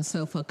up on a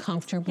sofa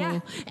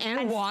comfortable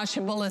and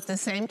washable at the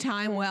same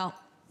time? Well,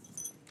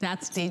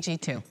 That's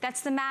DG2.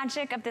 That's the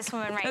magic of this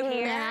woman right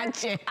here.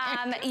 Magic.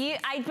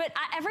 But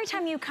every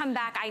time you come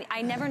back,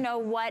 I never know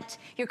what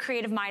your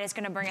creative mind is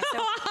going to bring us. So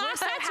we're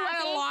so That's happy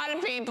what a lot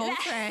of people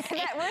say.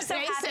 That we're so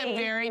they happy. seem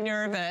very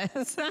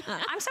nervous.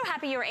 I'm so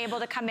happy you were able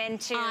to come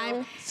into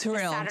I'm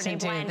thrilled Saturday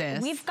to blend. do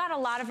this. We've got a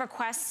lot of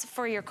requests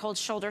for your cold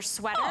shoulder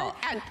sweater. Oh,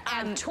 at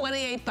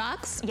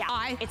 $28?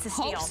 Yeah, it's a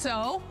steal. Hope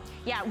so.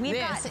 Yeah,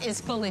 this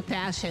is fully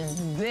fashioned.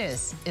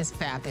 This is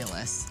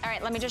fabulous. All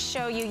right, let me just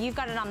show you. You've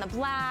got it on the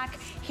black.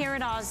 Here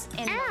it is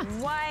in the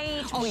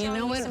white. Oh, you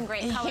know what? Some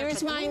great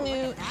colors.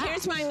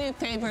 Here's my new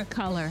favorite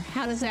color.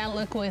 How does that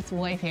look with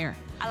white hair?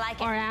 I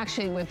like it. Or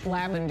actually with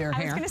lavender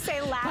hair. I was going to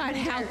say lavender.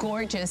 But how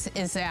gorgeous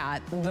is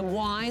that? The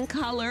wine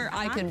color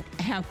I could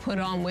have put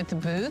on with the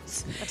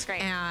boots. That's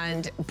great.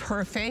 And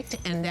perfect,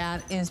 and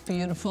that is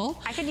beautiful.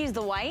 I could use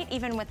the white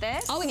even with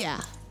this. Oh,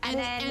 yeah. And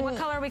then what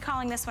color are we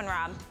calling this one,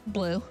 Rob?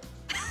 Blue.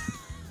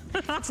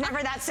 It's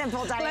never that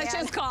simple, Diane. Let's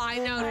just call, I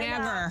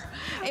know.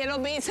 It'll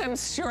be some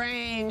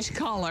strange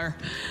color.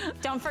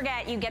 Don't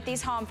forget, you get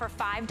these home for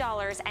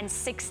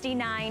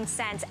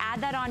 $5.69. Add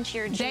that onto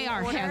your June order. They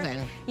are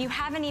heaven. You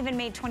haven't even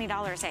made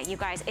 $20 yet, you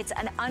guys. It's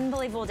an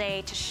unbelievable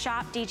day to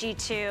shop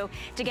DG2,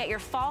 to get your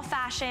fall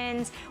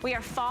fashions. We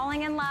are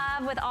falling in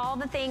love with all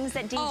the things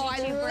that DG2 brings. Oh, I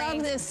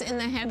love this in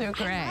the heather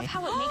gray. I love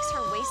how it makes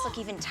her waist look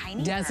even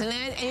tinier. Doesn't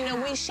it? And, you know,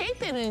 we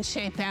shape in and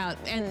shape out.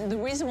 And the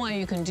reason why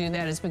you can do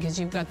that is because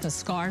you've got the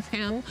scarf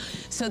hem.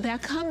 So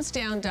that comes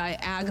down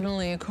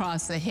diagonally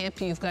across the hip.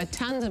 You've got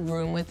tons of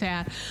room with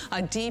that,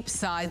 a deep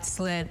side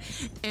slit,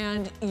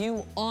 and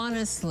you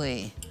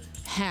honestly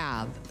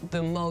have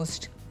the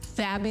most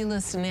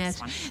fabulous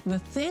knit. The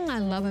thing I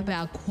love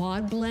about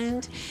Quad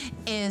Blend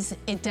is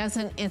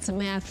it's a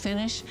matte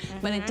finish,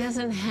 but it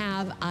doesn't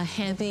have a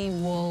heavy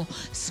wool,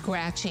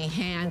 scratchy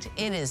hand.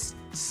 It is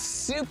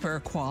super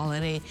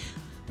quality.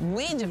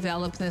 We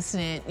developed this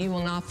knit. You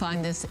will not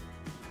find this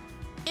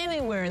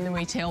anywhere in the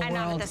retail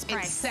world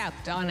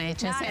except on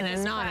HSN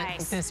and not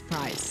at this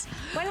price.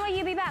 When will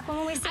you be back? When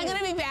will we see you? I'm going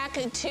to be back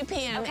at 2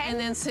 p.m. and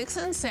then 6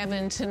 and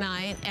 7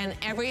 tonight, and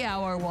every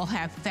hour we'll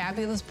have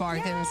fabulous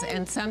bargains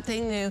and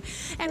something new.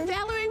 And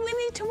Valerie, we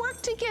need to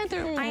work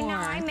together more. I know,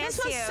 I miss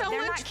you. This was so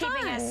much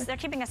fun. They're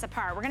keeping us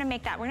apart. We're going to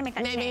make that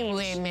change. Maybe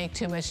we make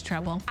too much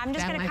trouble. I'm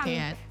just going to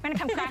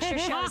come crash your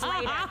shows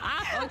later.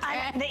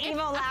 Okay. The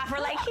evil laugh. We're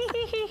like, hee,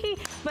 hee, hee, hee.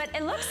 But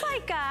it looks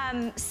like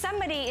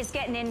somebody is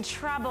getting in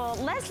trouble.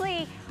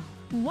 Leslie,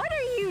 what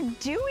are you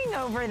doing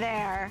over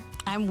there?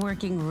 I'm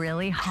working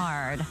really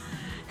hard,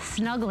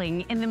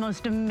 snuggling in the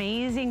most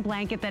amazing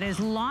blanket that is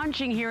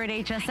launching here at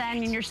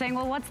HSN. And you're saying,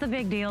 well, what's the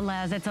big deal,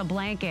 Les? It's a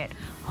blanket.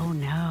 Oh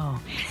no,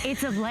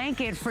 it's a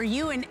blanket for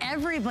you and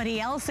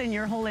everybody else in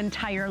your whole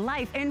entire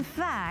life. In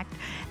fact,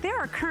 there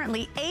are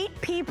currently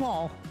 8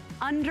 people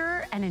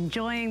under and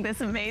enjoying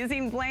this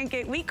amazing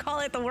blanket. We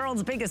call it the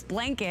world's biggest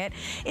blanket.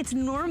 It's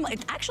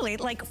actually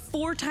like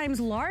 4 times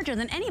larger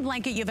than any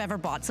blanket you've ever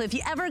bought. So if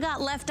you ever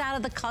got left out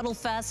of the cuddle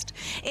fest,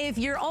 if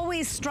you're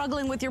always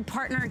struggling with your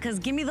partner because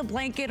give me the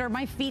blanket or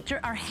my feet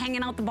are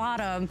hanging out the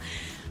bottom,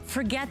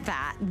 forget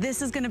that.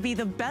 This is gonna be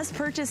the best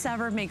purchase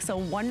ever. Makes a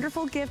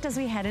wonderful gift as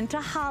we head into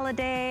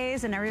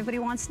holidays and everybody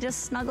wants to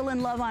just snuggle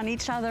and love on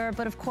each other.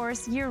 But of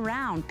course, year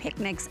round,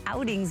 picnics,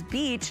 outings,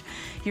 beach,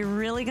 you're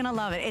really gonna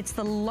love it. It's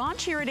the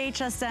launch here at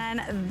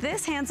HSN.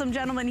 This handsome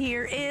gentleman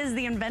here is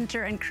the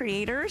inventor and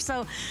creator.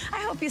 So I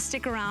hope you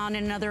stick around.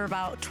 In another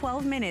about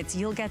 12 minutes,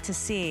 you'll get to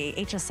see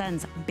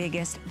HSN's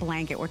biggest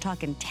blanket. We're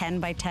talking 10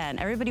 by 10.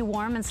 Everybody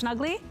warm and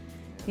snuggly?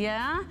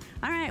 Yeah?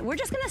 All right, we're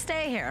just gonna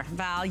stay here.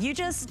 Val, you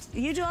do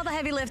all the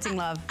heavy lifting,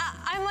 love.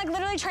 I'm like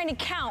literally trying to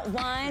count.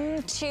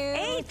 1,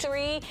 2,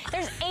 3.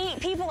 There's 8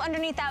 people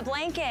underneath that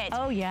blanket.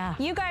 Oh yeah.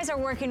 You guys are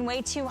working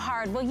way too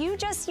hard. Well, you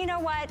just, you know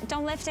what?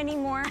 Don't lift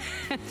anymore.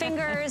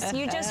 Fingers,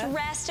 you just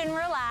rest and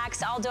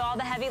relax. I'll do all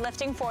the heavy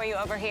lifting for you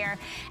over here.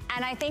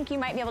 And I think you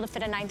might be able to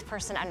fit a 9th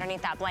person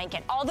underneath that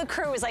blanket. All the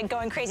crew is like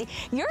going crazy.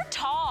 You're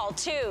tall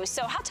too,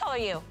 so how tall are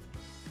you?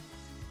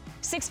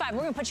 6'5", we're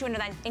gonna put you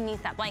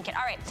underneath that blanket.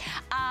 All right,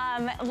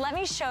 let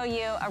me show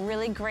you a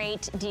really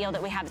great deal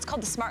that we have. It's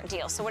called the Smart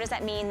Deal. So what does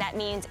that mean? That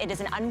means it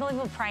is an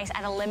unbelievable price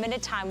at a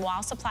limited time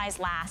while supplies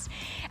last.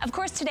 Of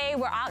course, today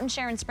we're out in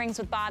Sharon Springs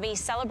with Bobby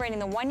celebrating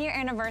the 1-year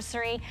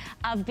anniversary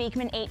of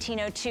Beekman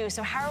 1802.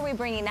 So how are we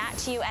bringing that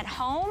to you at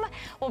home?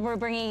 Well, we're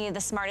bringing you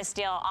the smartest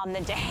deal on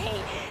the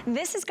day.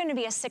 This is gonna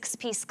be a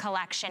 6-piece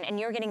collection and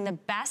you're getting the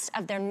best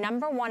of their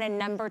 #1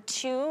 and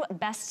 #2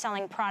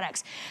 best-selling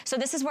products. So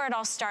this is where it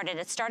all started.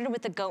 It started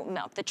with the goat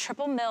milk, the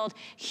triple milled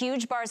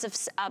huge bars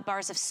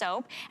of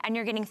soap, and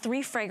you're getting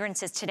 3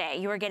 fragrances today.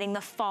 You are getting the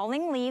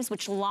Falling Leaves,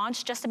 which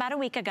launched just about a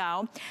week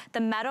ago,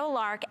 the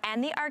Meadowlark,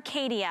 and the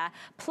Arcadia,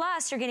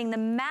 plus you're getting the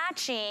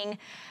matching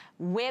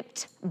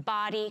whipped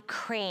body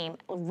cream,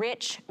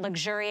 rich,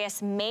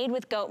 luxurious, made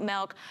with goat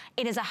milk.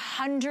 It is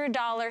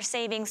 $100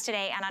 savings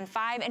today, and on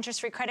 5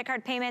 interest-free credit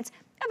card payments,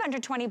 of under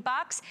 20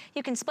 bucks.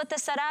 You can split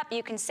this set up,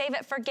 you can save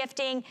it for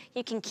gifting,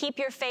 you can keep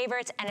your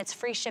favorites, and it's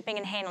free shipping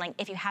and handling.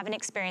 If you haven't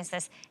experienced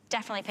this,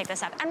 definitely pick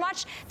this up. And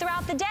watch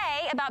throughout the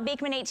day about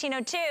Beekman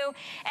 1802.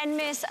 And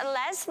Miss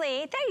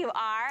Leslie, there you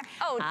are.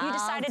 Oh, you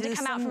decided to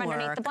come out from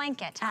underneath the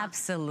blanket. Huh?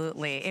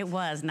 Absolutely. It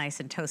was nice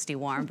and toasty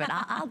warm, but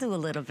I'll do a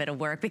little bit of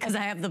work because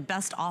I have the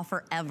best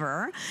offer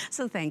ever.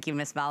 So thank you,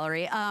 Miss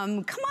Valerie.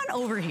 Come on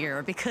over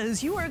here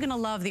because you are going to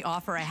love the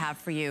offer I have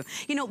for you.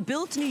 You know,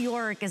 Built New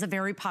York is a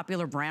very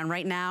popular brand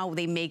right now.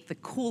 They make the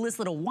coolest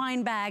little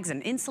wine bags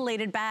and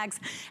insulated bags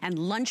and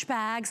lunch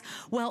bags.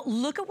 Well,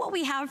 look at what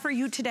we have for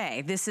you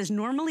today. This is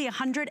normally a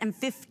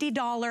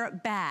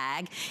 $150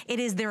 bag. It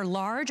is their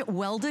large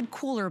welded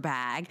cooler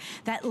bag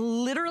that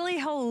literally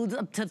holds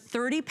up to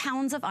 30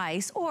 pounds of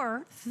ice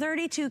or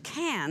 32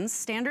 cans,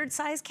 standard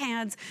size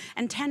cans,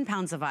 and 10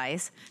 pounds of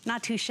ice.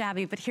 Not too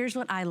shabby, but here's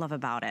what I love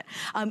about it.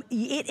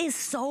 It is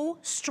so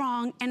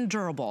strong and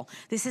durable.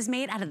 This is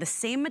made out of the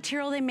same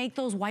material they make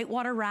those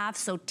whitewater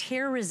rafts, so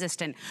tear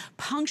resistant,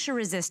 puncture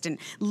resistant,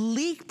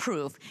 leak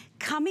proof.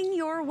 Coming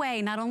your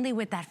way, not only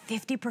with that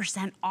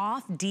 50%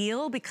 off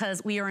deal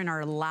because we are in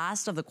our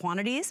last of the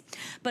quantities,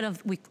 but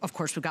of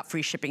course we've got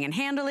free shipping and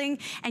handling,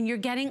 and you're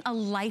getting a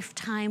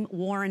lifetime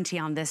warranty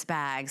on this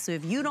bag. So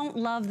if you don't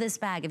love this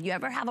bag, if you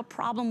ever have a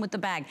problem with the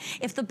bag,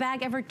 if the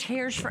bag ever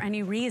tears for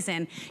any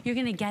reason, you're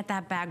gonna get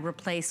that bag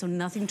replaced, so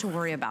nothing to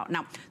worry about.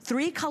 Now,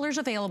 3 colors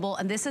available,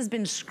 and this has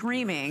been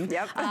screaming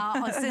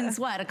since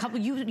what? A couple,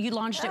 you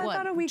launched it what?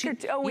 About a week or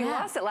two. Oh, we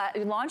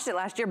launched it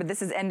last year, but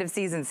this is end of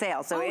season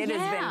sale, so it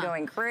has been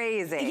going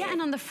crazy. Yeah,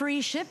 and on the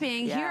free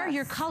shipping, here are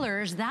your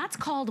colors. That's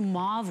called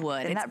mauve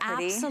wood. Isn't it's that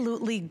pretty?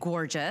 Absolutely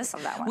gorgeous.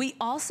 Love that one. We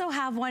also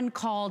have one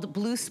called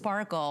blue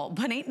sparkle,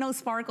 but ain't no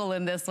sparkle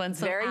in this one.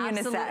 So very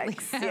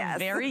unisex. Yes.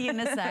 Very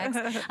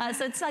unisex.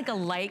 So it's like a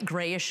light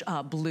grayish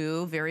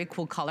blue, very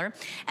cool color.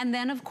 And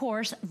then of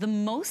course, the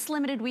most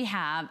limited we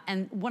have,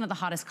 and one of the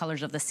hottest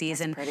colors of the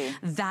season,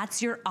 that's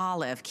your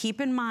olive.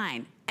 Keep in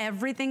mind,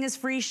 everything is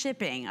free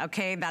shipping,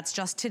 okay? That's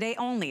just today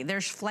only.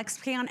 There's flex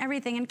pay on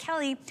everything. And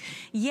Kelly,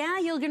 yeah,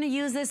 you're gonna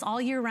use this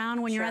all year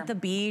round when you're at the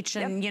beach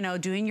and, you know,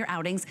 doing your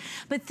outings.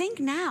 But think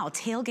now,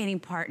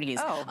 tailgating parties,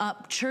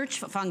 church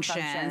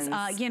functions,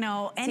 you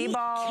know, any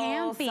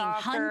camping,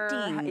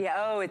 hunting.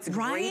 Yeah, it's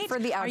great for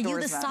the outdoors. Are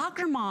you the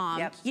soccer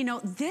mom? You know,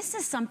 this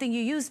is something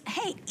you use,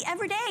 hey,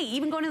 every day,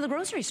 even going to the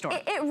grocery store.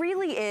 It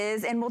really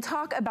is, and we'll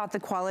talk about the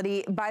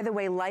quality. By the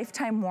way,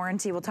 lifetime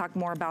warranty, we'll talk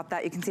more about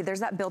that. You can see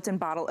there's that built-in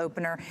bottle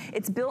opener.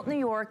 It's Built New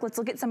York. Let's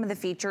look at some of the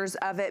features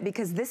of it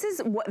because this is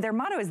what their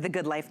motto is, the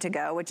good life to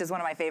go, which is one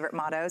of my favorite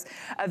mottos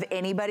of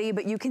anybody.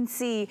 But you can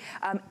see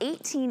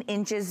 18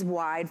 inches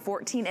wide,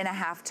 14 and a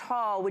half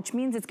tall, which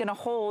means it's gonna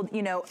hold,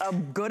 you know, a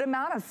good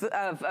amount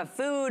of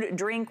food,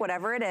 drink,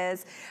 whatever it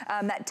is.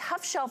 That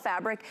tough shell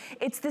fabric,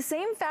 it's the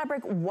same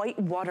fabric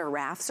whitewater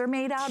rafts are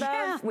made out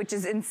of, which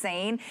is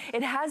insane.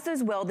 It has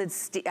those welded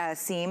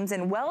seams,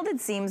 and welded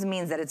seams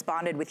means that it's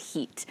bonded with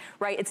heat,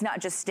 right? It's not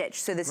just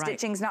stitched, so the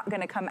stitching's not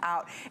gonna come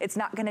out. It's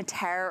not gonna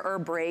tear or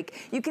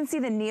break. You can see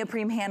the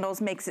neoprene handles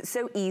makes it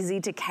so easy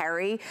to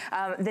carry.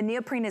 The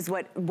neoprene is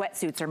what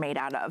wetsuits are made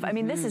out of. I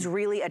mean, this is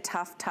really a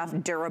tough,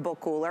 durable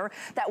cooler.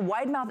 That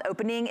wide mouth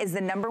opening is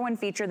the #1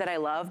 feature that I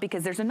love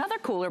because there's another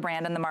cooler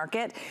brand in the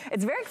market.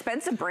 It's a very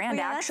expensive brand,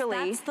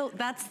 actually.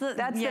 That's the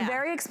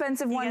very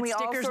expensive one. We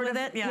all sort of,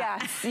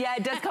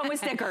 it does come with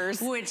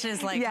stickers. Which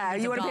is like,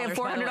 you want to pay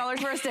 $400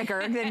 for a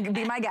sticker, then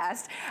be my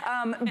guest.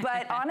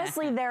 But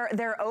honestly,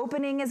 their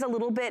opening is a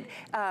little bit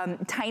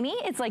tiny.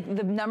 It's like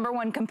the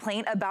 #1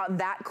 complaint about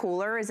that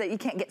cooler is that you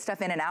can't get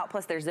stuff in and out.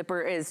 Plus their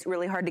zipper is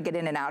really hard to get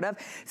in and out of.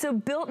 So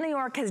Built New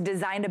York has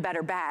designed a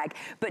better bag,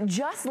 but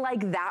just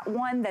like that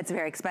one that's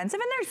very expensive,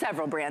 and there's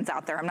several brands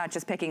out there, I'm not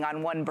just picking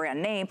on one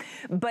brand name,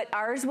 but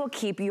ours will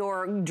keep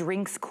your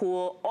drinks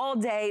cool all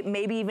day,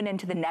 maybe even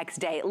into the next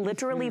day,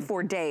 literally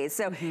for days.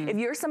 So if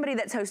you're somebody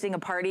that's hosting a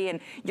party and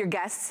your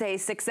guests say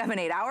 6, 7,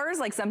 8 hours,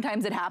 like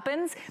sometimes it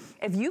happens,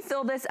 if you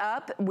fill this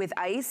up with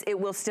ice, it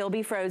will still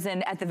be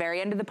frozen at the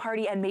very end of the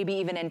party and maybe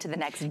even into the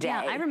next day.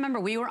 Yeah, I remember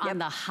we were on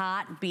the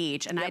hot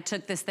beach and I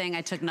took this thing,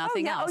 I took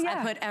nothing else. I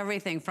put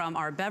everything from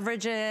our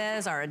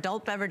beverages, our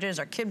adult beverages,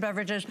 our kid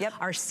beverages,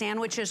 our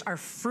sandwiches, our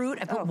fruit.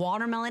 I put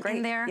watermelon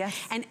in there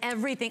and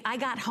everything. I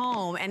got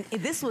home and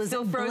this was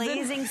still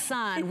blazing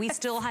sun. We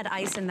still had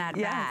ice in that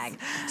bag.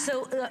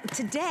 So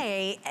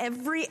today,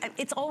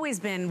 it's always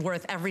been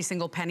worth every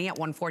single penny at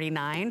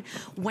 $149.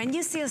 When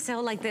you see a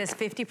sale like this,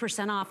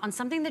 50% off on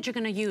something that you're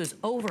gonna use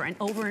over and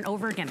over and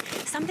over again,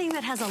 something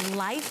that has a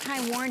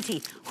lifetime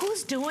warranty.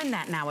 Who's doing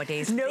that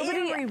nowadays?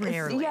 Nobody. Very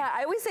rarely. Yeah,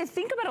 I always say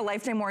think about a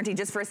lifetime warranty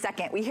just for a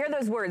second. We hear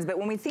those words, but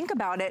when we think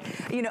about it,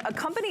 you know, a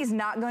company's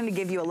not going to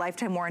give you a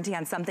lifetime warranty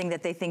on something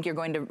that they think you're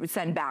going to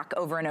send back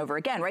over and over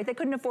again, right? They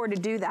couldn't afford to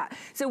do that.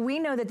 So we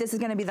know that this is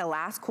going to be the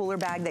last cooler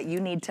bag that you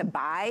need to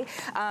buy.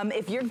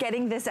 If you're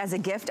getting this as a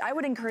gift, I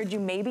would encourage you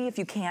maybe if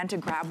you can to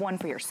grab one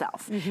for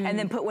yourself and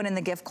then put one in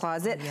the gift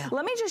closet.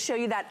 Let me just show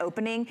you that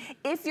opening.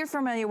 If you're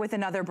familiar with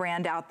another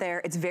brand out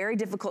there, it's very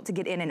difficult to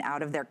get in and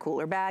out of their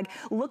cooler bag.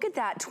 look at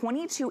that,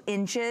 22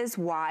 inches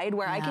wide,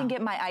 where I can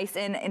get my ice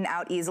in and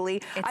out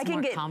easily. It's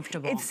more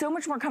comfortable. It's so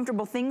much more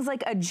comfortable. Things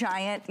like a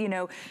giant,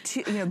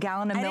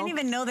 gallon of milk. I didn't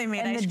even know they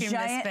made ice cream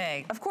this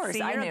big. Of course, See,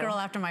 you're a girl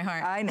after my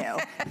heart. I know.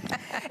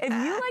 If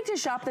you like to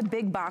shop the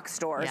big box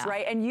stores,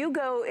 right, and you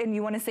go and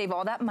you want to save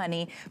all that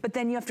money, but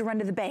then you have to run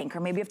to the bank, or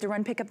maybe you have to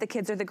run pick up the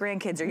kids or the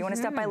grandkids, or you want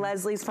to stop by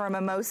Leslie's for a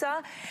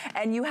mimosa,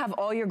 and you have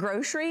all your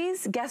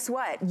groceries, guess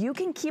what? You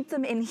can keep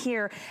them in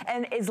here,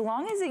 and as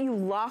long as you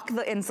lock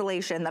the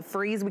insulation, the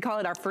freeze, we call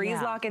it our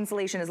freeze lock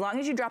insulation, as long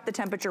as you drop the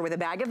temperature with a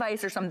bag of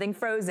ice or something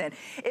frozen,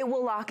 it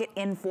will lock it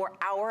in for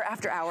hour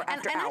after hour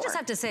after hour. And I just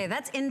have to say,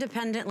 that's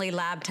independently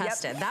lab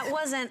tested. That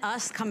wasn't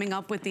us coming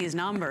up with these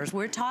numbers.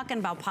 We're talking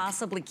about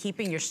possibly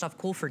keeping your stuff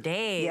cool for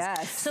days.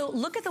 Yes. So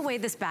look at the way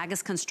this bag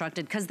is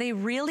constructed, because they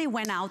really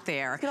went out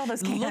there,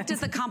 looked at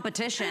the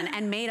competition,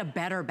 and made a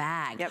better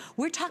bag.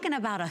 We're talking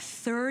about a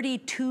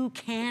 32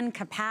 can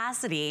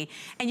capacity,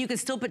 and you can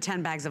still put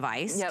 10 bags of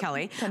ice,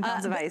 Kelly. 10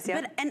 pounds of ice,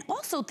 And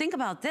also think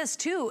about this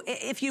too,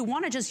 if you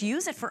want to just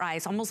use it for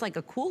ice, almost like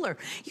a cooler,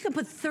 you can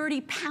put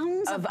 30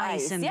 pounds of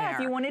ice in there. If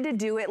you wanted to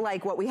do it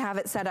like what we have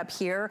it set up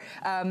here,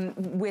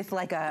 with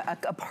like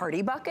a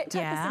party bucket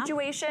type of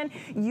situation,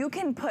 you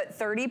can put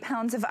 30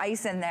 pounds of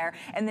ice in there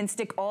and then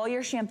stick all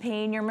your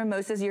champagne, your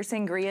mimosas, your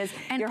sangrias,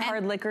 your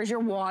hard liquors, your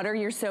water,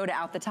 your soda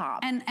out the top.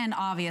 And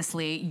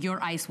obviously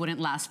your ice wouldn't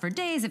last for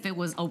days if it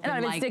was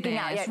open like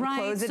this, right?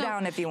 Close it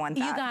down if you want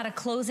that. You gotta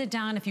close it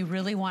down if you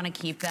really want to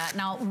keep that.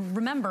 Now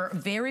remember,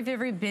 very,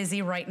 very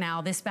busy right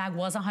now. This bag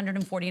was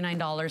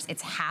 $149.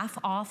 It's half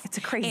off. It's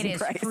a crazy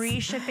price. It is free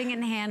shipping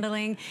and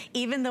handling,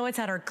 even though it's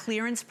at our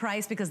clearance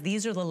price, because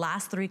these are the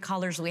last 3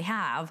 colors we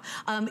have.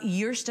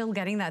 You're still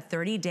getting that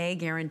 30-day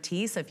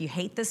guarantee. So if you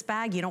hate this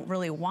bag, you don't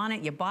really want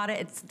it, you bought it,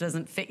 it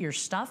doesn't fit your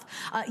stuff,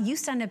 you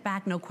send it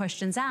back, no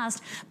questions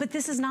asked. But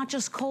this is not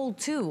just cold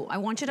too. I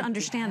want you to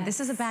understand, this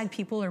is a bag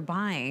people are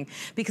buying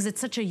because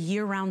it's such a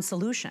year-round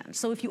solution.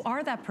 So if you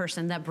are that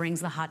person that brings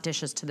the hot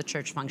dishes to the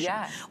church function,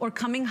 or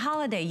coming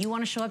holiday, you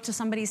want to show up to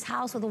somebody's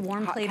house with a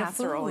warm plate of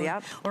food,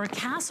 or a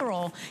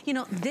casserole,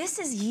 this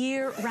is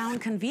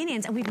year-round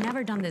convenience, and we've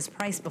never done this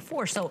price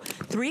before. So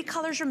 3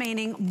 colors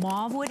remaining.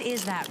 Mauve wood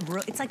is that,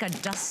 it's like a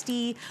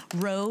dusty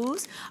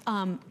rose,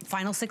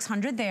 final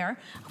 600 there.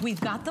 We've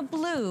got the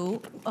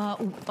blue,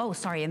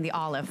 in the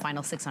olive,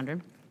 final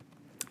 600.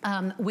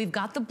 We've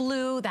got the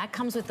blue, that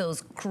comes with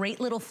those great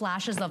little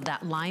flashes of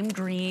that lime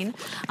green.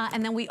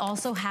 And then we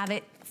also have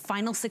it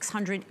final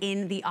 600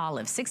 in the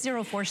olive.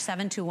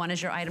 604721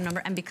 is your item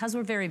number. And because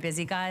we're very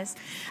busy, guys,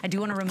 I do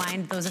want to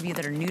remind those of you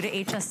that are new to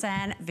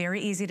HSN, very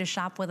easy to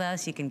shop with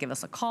us. You can give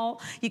us a call.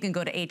 You can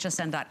go to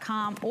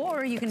hsn.com,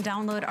 or you can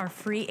download our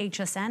free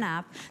HSN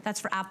app.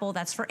 That's for Apple,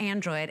 that's for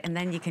Android, and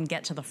then you can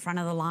get to the front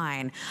of the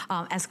line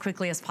as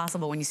quickly as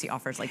possible when you see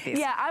offers like these.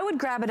 Yeah, I would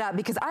grab it up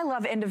because I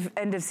love end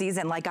of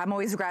season. Like, I'm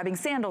always grabbing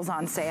sandals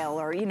on sale,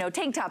 or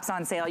tank tops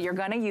on sale. You're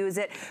gonna use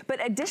it.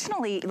 But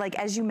additionally, like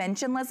as you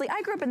mentioned, Leslie,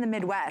 I grew up in the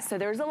Midwest. So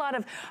there's a lot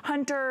of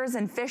hunters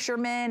and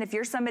fishermen. If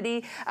you're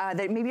somebody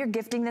that maybe you're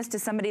gifting this to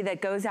somebody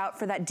that goes out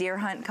for that deer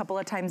hunt a couple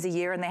of times a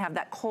year, and they have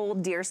that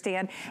cold deer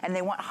stand and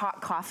they want hot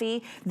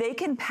coffee,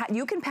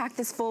 you can pack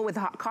this full with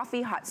hot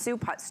coffee, hot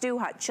soup, hot stew,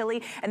 hot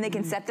chili, and they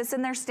can set this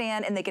in their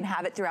stand and they can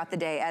have it throughout the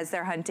day as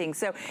they're hunting.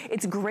 So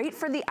it's great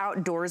for the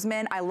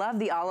outdoorsman. I love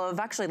the olive.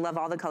 Actually love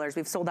all the colors.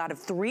 We've sold out of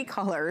 3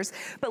 colors,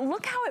 but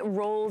look how it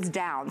rolls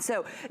down.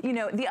 So,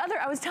 the other,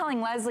 I was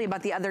telling Leslie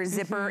about the other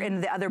zipper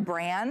and the other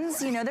brands.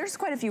 There's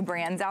quite a few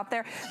brands out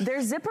there. Their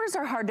zippers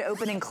are hard to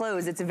open and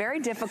close. It's very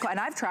difficult, and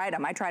I've tried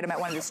them. I tried them at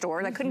one of the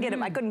stores. I couldn't get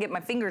them. I couldn't get my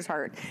fingers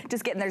hurt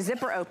just getting their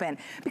zipper open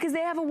because they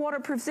have a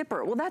waterproof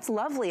zipper. Well, that's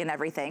lovely and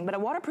everything, but a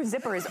waterproof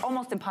zipper is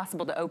almost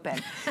impossible to open.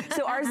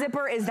 So our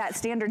zipper is that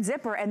standard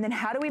zipper, and then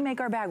how do we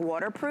make our bag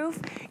waterproof?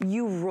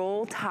 You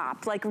roll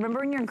top. Like,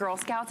 remember in your Girl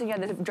Scouts and you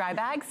had the dry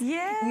bags?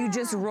 Yeah. You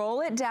just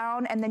roll it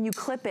down and then you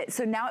clip it.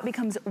 So now it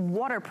becomes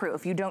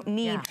waterproof. You don't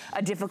need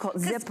a difficult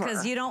zipper.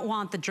 Because you don't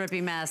want the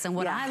drippy mess. And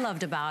what I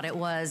loved about it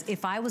was,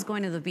 if I was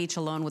going to the beach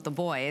alone with the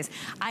boys,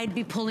 I'd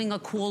be pulling a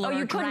cooler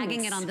or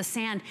dragging it on the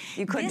sand.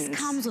 You couldn't. This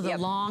comes with a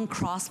long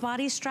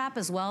crossbody strap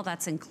as well,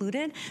 that's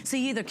included. So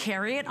you either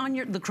carry it on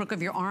the crook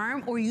of your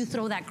arm, or you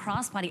throw that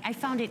crossbody. I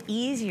found it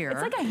easier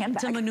it's like a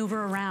handbag. to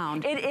maneuver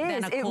around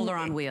than a cooler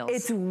on wheels.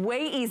 It's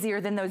way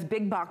easier than those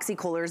big boxy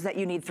coolers that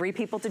you need 3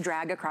 people to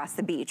drag across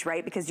the beach,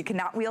 right? Because you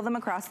cannot wheel them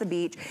across the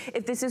beach.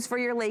 If this is for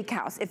your lake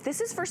house, if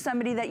this is for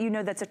somebody that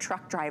that's a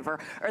truck driver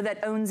or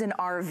that owns an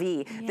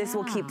RV, this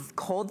will keep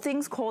cold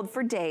things cold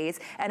for days,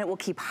 and it will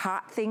keep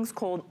hot things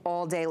cold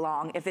all day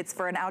long. If it's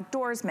for an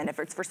outdoorsman, if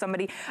it's for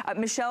somebody,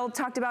 Michelle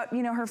talked about,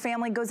 her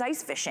family goes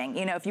ice fishing.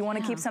 If you want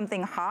to keep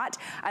something hot.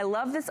 I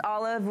love this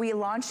olive. We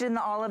launched it in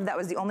the olive. That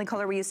was the only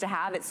color we used to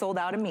have. It sold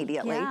out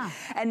immediately.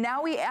 And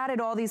now we added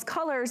all these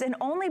colors, and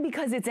only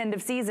because it's end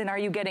of season are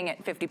you getting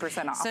it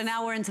 50% off. So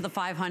now we're into the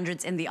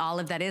 500s in the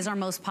olive. That is our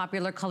most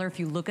popular color. If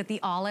you look at the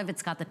olive,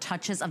 it's got the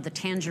touches of the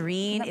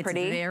tangerine. It's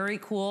very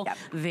cool,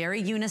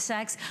 very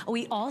unisex.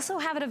 We also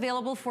have it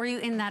available for for you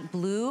in that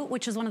blue,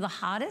 which is one of the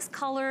hottest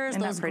colors.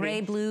 Those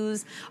gray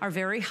blues are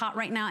very hot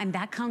right now, and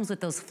that comes with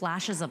those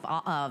flashes of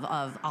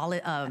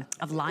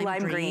lime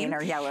green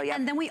or yellow. Yep.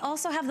 And then we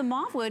also have the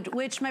mauve wood,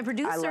 which my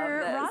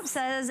producer Rob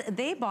says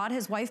they bought.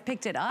 His wife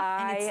picked it up.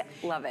 I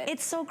love it.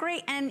 It's so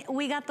great, and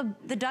we got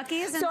the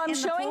duckies. So I'm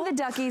showing the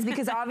duckies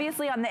because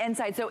obviously on the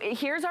inside. So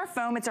here's our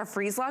foam. It's our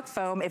freeze lock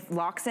foam. It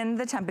locks in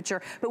the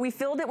temperature, but we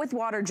filled it with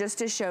water just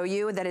to show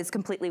you that it's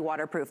completely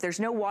waterproof. There's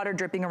no water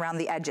dripping around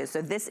the edges.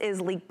 So this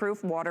is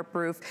leak-proof,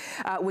 waterproof.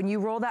 When you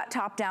roll that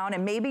top down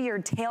and maybe you're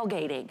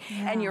tailgating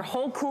and your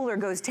whole cooler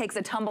takes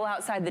a tumble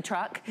outside the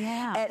truck,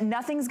 and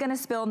nothing's gonna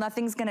spill,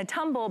 nothing's gonna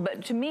tumble.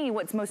 But to me,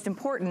 what's most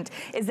important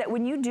is that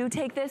when you do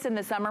take this in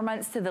the summer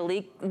months to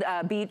the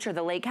beach or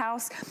the lake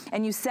house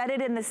and you set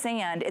it in the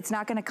sand, it's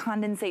not gonna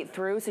condensate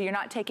through, so you're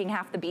not taking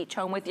half the beach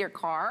home with your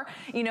car.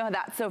 You know,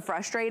 that's so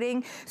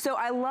frustrating. So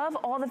I love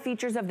all the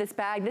features of this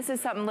bag. This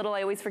is something little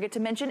I always forget to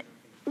mention.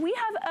 We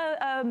have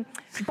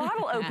a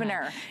bottle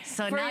opener.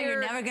 So now you're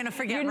never gonna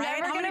forget, right?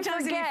 You're never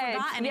gonna forget.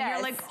 And you're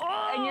like,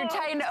 oh! And you're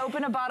trying to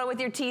open a bottle with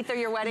your teeth or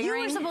your wedding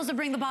ring. You were supposed to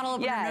bring the bottle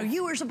opener. No,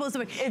 you were supposed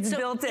to. It's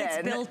built in.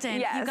 It's built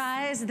in. Yes. You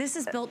guys, this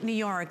is Built New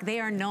York.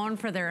 They are known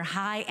for their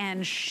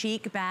high-end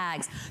chic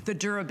bags. The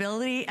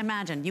durability,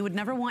 imagine, you would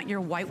never want your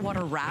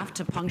whitewater raft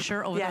to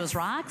puncture over those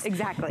rocks.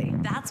 Exactly.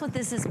 That's what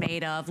this is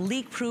made of.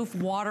 Leak-proof,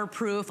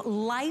 waterproof,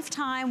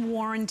 lifetime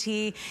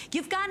warranty.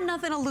 You've got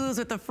nothing to lose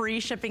with the free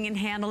shipping and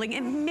handling.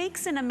 It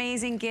makes an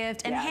amazing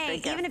gift. And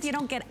hey, even if you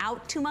don't get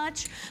out too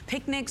much,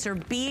 picnics or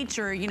beach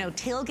or, you know,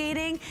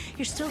 tailgating,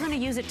 you're still gonna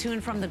use it to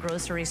and from the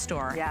grocery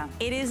store. Yeah.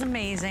 It is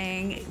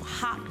amazing.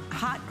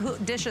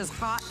 Hot dishes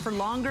hot for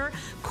longer.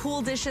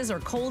 Cool dishes or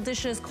cold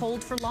dishes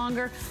cold for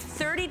longer.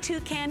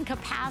 32 can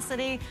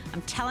capacity.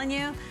 I'm telling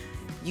you,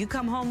 you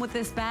come home with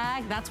this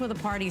bag, that's where the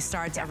party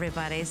starts,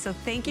 everybody. So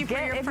thank you for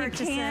your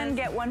purchases. If you can,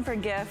 get one for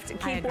gift.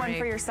 Keep one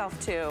for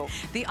yourself, too.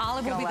 The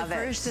olive will be the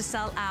first to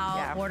sell out.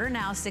 Yeah. Order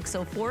now,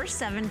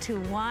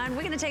 604-721. We're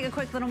going to take a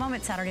quick little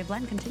moment. Saturday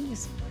Blend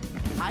continues.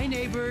 Hi,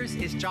 neighbors.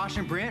 It's Josh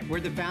and Brent.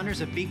 We're the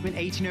founders of Beekman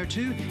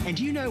 1802. And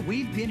do you know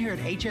we've been here at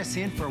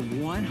HSN for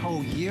 1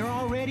 whole year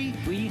already?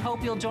 We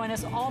hope you'll join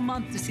us all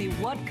month to see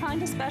what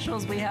kind of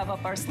specials we have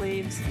up our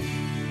sleeves.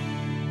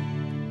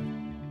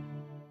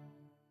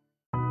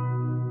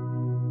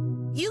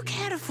 You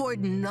can't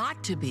afford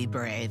not to be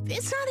brave.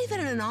 It's not even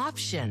an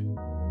option.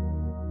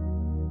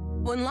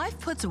 When life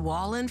puts a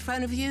wall in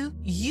front of you,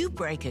 you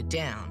break it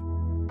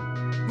down.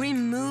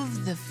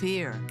 Remove the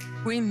fear.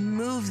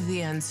 Remove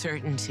the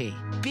uncertainty.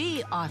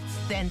 Be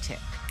authentic.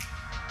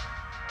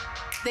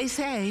 They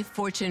say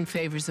fortune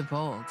favors the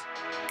bold.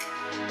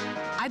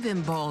 I've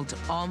been bold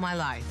all my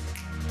life,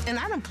 and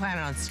I don't plan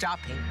on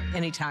stopping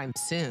anytime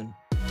soon.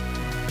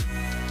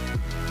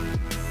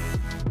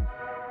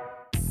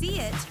 See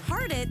it,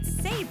 heart it,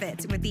 save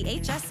it with the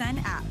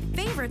HSN app.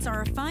 Favorites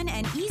are a fun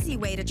and easy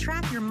way to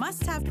track your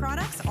must-have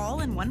products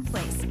all in one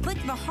place. Click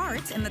the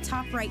heart in the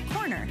top right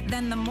corner,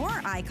 then the More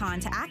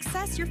icon to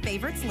access your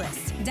favorites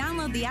list.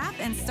 Download the app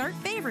and start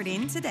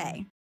favoriting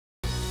today.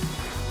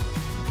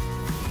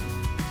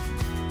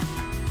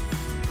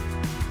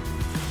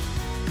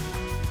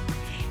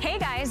 Hey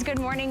guys, good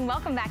morning.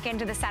 Welcome back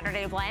into the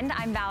Saturday Blend.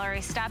 I'm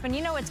Valerie Stupp, and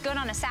you know what's good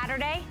on a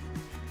Saturday?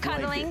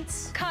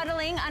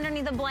 Cuddling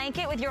underneath a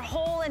blanket with your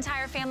whole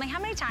entire family. How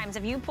many times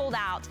have you pulled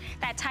out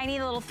that tiny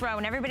little throw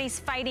and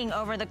everybody's fighting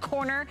over the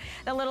corner,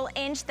 the little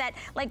inch, that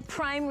like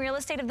prime real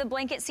estate of the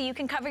blanket so you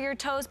can cover your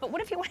toes? But what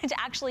if you wanted to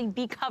actually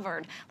be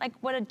covered, like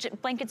what a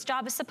blanket's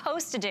job is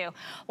supposed to do?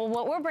 Well,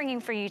 what we're bringing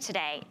for you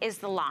today is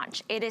the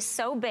launch. It is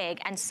so big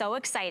and so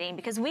exciting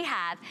because we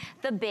have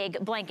the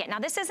big blanket. Now,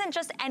 this isn't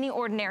just any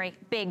ordinary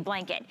big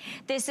blanket.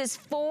 This is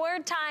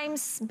 4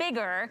 times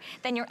bigger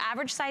than your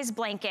average size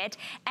blanket,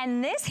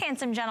 and this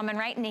handsome gentleman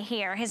right in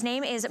here, his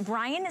name is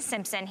Brian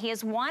Simpson. He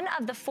is one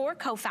of the 4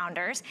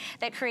 co-founders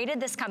that created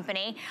this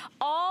company,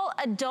 all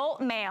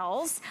adult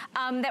males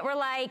that were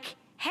like,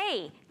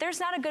 hey, there's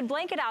not a good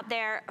blanket out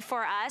there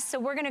for us, so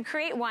we're gonna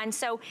create one.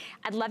 So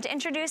I'd love to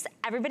introduce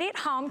everybody at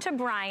home to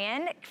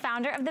Brian,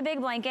 founder of The Big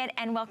Blanket,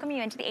 and welcome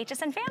you into the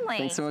HSN family.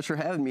 Thanks so much for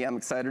having me. I'm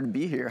excited to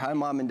be here. Hi,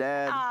 Mom and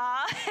Dad.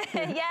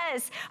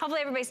 Yes,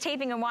 hopefully everybody's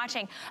taping and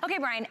watching. Okay,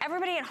 Brian,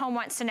 everybody at home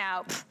wants to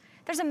know,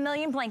 there's a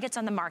million blankets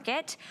on the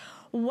market.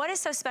 What is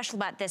so special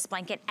about this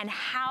blanket, and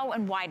how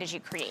and why did you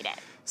create it?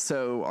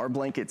 So our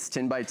blanket's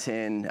 10 by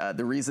 10.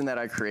 The reason that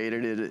I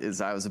created it is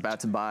I was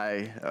about to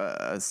buy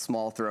a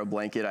small throw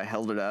blanket. I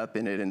held it up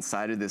and it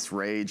incited this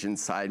rage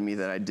inside me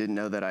that I didn't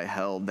know that I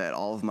held, that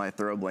all of my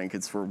throw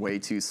blankets were way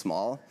too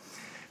small.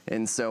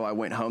 And so I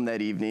went home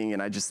that evening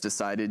and I just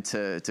decided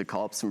to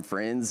call up some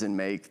friends and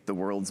make the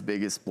world's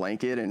biggest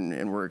blanket,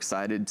 and we're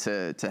excited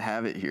to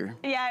have it here.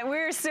 Yeah,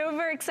 we're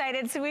super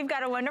excited. So we've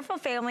got a wonderful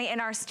family in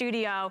our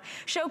studio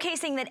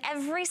showcasing that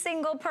every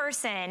single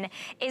person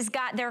is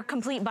got their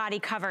complete body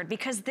covered,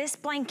 because this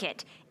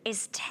blanket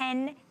is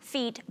 10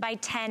 feet by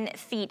 10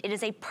 feet. It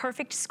is a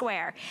perfect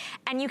square.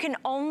 And you can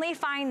only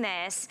find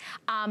this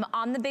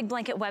on the Big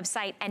Blanket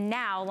website and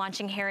now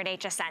launching here at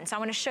HSN. So I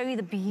wanna show you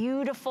the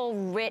beautiful,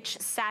 rich,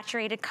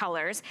 saturated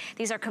colors.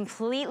 These are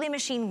completely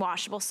machine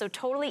washable, so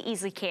totally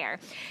easy care.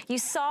 You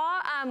saw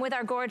with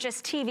our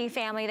gorgeous TV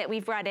family that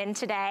we've brought in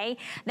today,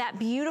 that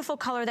beautiful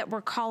color that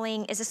we're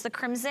calling, is this the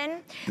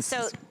crimson?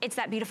 It's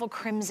that beautiful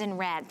crimson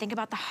red. Think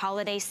about the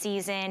holiday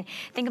season.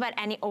 Think about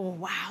any, oh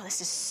wow, this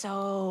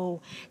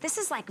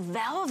is like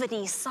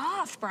velvety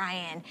soft,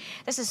 Brian.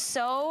 This is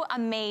so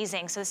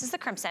amazing. So this is the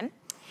crimson.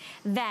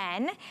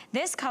 Then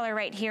this color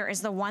right here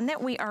is the one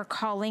that we are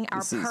calling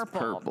our purple. This is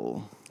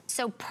purple.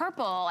 So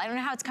purple, I don't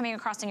know how it's coming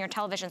across on your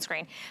television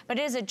screen, but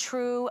it is a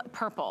true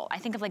purple. I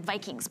think of like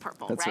Vikings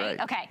purple, That's right?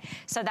 Okay,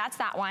 so that's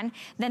that one.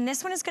 Then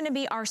this one is gonna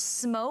be our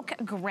smoke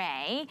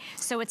gray.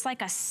 So it's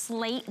like a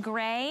slate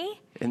gray.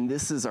 And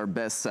this is our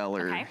best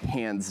seller,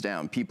 hands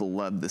down. People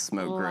love the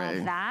smoke gray.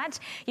 Love that.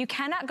 You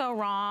cannot go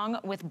wrong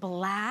with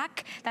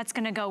black. That's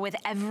gonna go with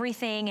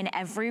everything in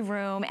every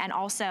room. And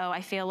also,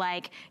 I feel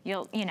like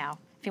you know,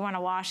 if you want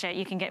to wash it,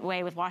 you can get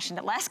away with washing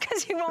it less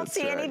because you won't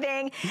see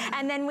anything.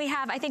 And then we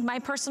have, I think, my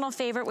personal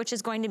favorite, which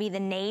is going to be the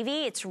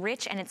navy. It's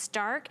rich and it's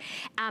dark.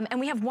 And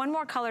we have one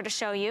more color to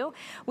show you.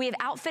 We have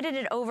outfitted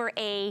it over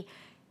a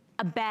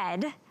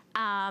bed.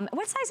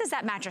 What size is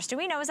that mattress? Do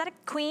we know? Is that a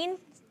queen?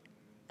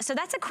 So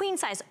that's a queen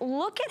size.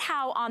 Look at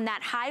how on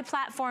that high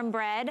platform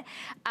bed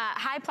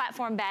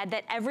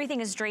that everything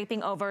is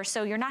draping over,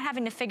 so you're not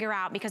having to figure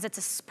out, because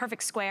it's a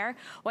perfect square,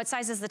 what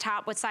size is the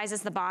top, what size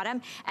is the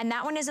bottom, and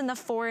that one is in the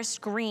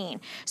forest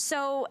green.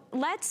 So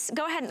let's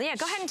go ahead,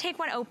 go ahead and take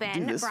one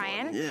open,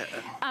 Brian.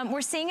 We're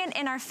seeing it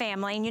in our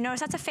family, and you notice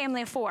that's a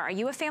family of 4. Are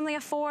you a family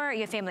of 4? Are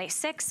you a family of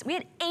 6? We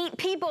had 8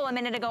 people a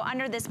minute ago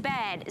under this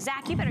bed.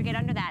 Zach, you better get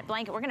under that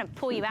blanket. We're gonna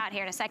pull you out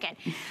here in a second.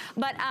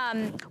 But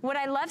what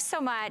I love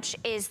so much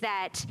is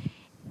that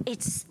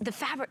it's the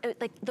fabric,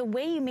 like the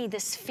way you made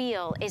this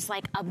feel is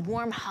like a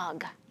warm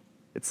hug.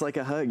 It's like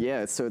a hug,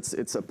 yeah. So it's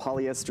a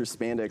polyester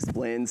spandex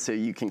blend, so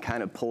you can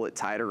kind of pull it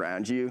tight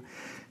around you.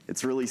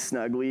 It's really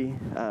snuggly,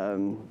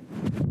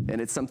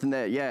 and it's something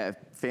that, yeah,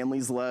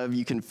 families love.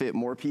 You can fit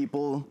more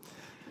people.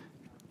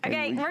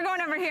 Okay, we're going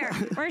over here.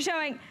 We're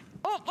showing,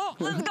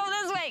 let's go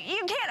this way.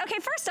 You can't, okay,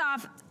 first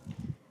off,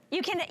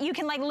 you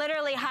can like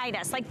literally hide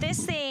us. Like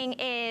this thing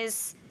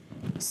is,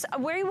 so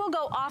we will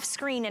go off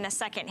screen in a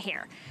second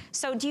here.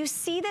 So do you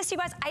see this, you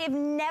guys? I have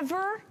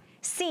never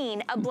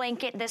seen a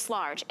blanket this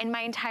large in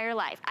my entire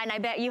life, and I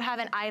bet you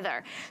haven't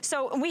either.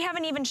 So we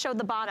haven't even showed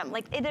the bottom.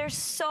 Like there's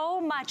so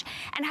much,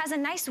 and has a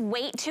nice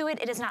weight to it.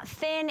 It is not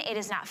thin, it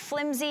is not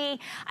flimsy.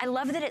 I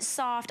love that it's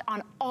soft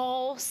on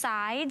all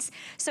sides.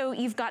 So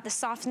you've got the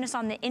softness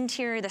on the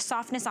interior, the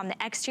softness on the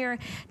exterior.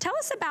 Tell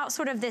us about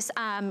sort of this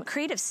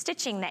creative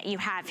stitching that you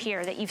have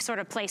here that you've sort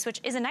of placed,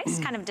 which is a nice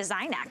kind of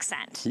design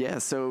accent. Yeah,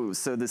 so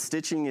the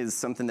stitching is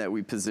something that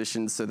we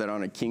positioned so that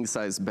on a king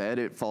size bed,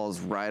 it falls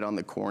right on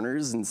the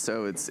corners, and so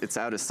it's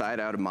out of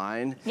sight, out of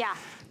mind. Yeah.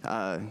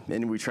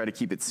 And we try to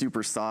keep it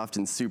super soft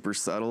and super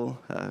subtle.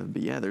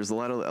 But yeah, there's a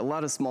lot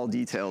of small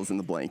details in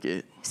the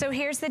blanket. So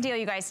here's the deal,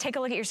 you guys. Take a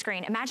look at your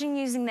screen. Imagine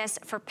using this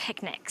for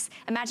picnics.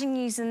 Imagine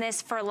using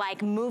this for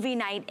like movie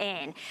night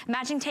in.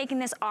 Imagine taking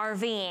this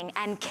RVing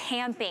and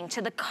camping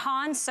to the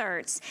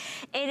concerts.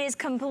 It is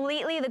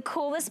completely the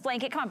coolest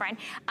blanket, come on Brian,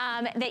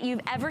 that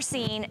you've ever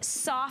seen.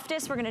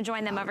 Softest, we're gonna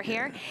join them over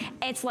here.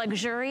 It's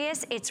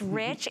luxurious, it's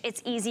rich,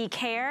 it's easy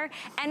care,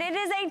 and it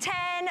is a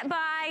 10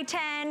 by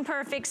 10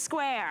 perfect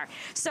square.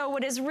 So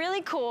what is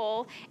really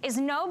cool is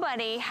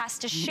nobody has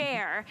to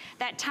share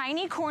that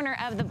tiny corner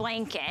of the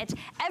blanket.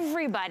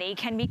 Everybody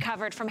can be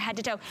covered from head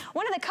to toe.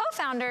 One of the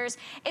co-founders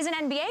is an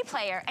NBA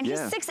player, and he's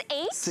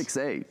 6'8"?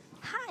 6'8".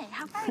 Hi,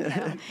 how are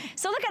you?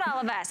 So look at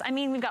all of us. I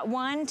mean, we've got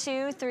 1,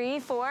 2, 3,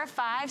 4,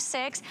 5,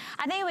 6.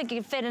 I think we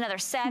could fit another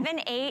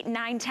 7, 8,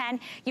 9, 10.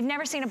 You've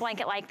never seen a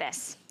blanket like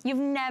this. You've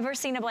never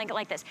seen a blanket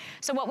like this.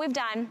 So what we've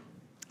done,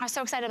 I was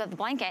so excited about the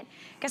blanket.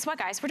 Guess what,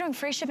 guys? We're doing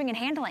free shipping and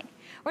handling.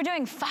 We're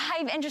doing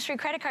 5 industry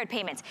credit card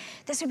payments.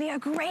 This would be a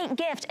great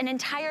gift, an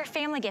entire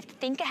family gift.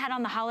 Think ahead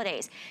on the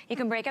holidays. You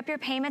can break up your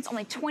payments,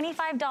 only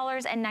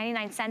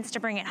 $25.99 to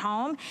bring it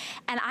home.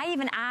 And I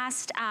even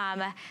asked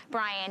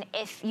Brian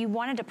if you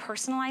wanted to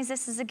personalize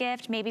this as a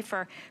gift, maybe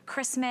for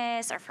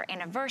Christmas or for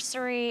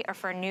anniversary or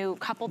for a new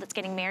couple that's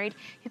getting married.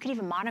 You could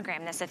even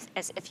monogram this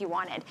if you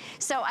wanted.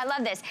 So I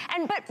love this.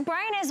 But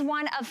Brian is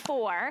one of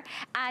 4,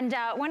 and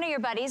one of your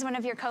buddies, one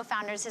of your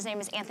co-founders, his name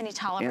is Anthony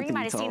Tolliver. You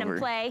might have seen him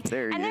play.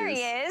 There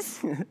he is.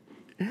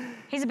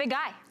 He's a big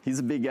guy. He's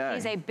a big guy.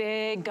 He's a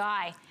big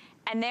guy.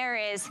 And there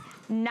is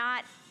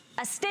not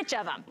a stitch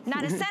of him,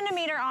 not a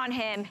centimeter on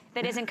him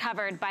that isn't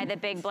covered by the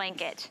big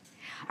blanket.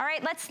 All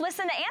right, let's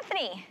listen to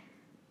Anthony.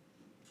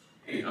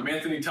 Hey, I'm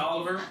Anthony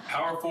Tolliver,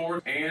 power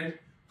forward and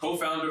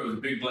co-founder of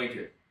the Big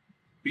Blanket.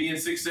 Being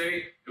 6'8",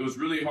 it was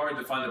really hard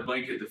to find a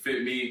blanket that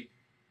fit me.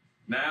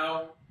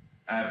 Now,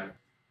 I have a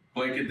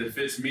blanket that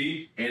fits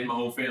me and my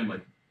whole family,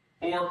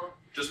 or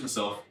just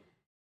myself.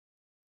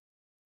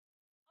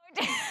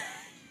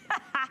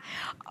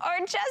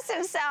 or just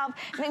himself.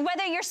 I mean,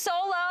 whether you're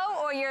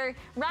solo or you're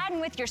riding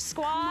with your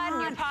squad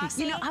and your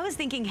posse. You know, I was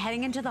thinking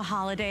heading into the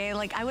holiday,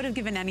 like I would have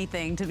given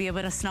anything to be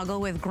able to snuggle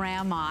with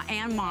grandma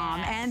and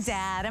mom and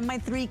dad and my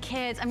 3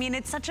 kids. I mean,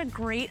 it's such a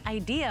great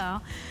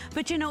idea.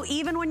 But you know,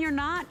 even when you're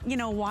not, you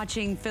know,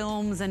 watching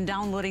films and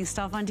downloading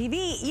stuff on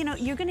TV, you know,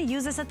 you're gonna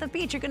use this at the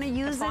beach. You're gonna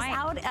use this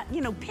out at,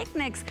 you know,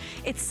 picnics.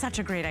 It's such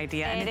a great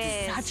idea. And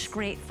it's such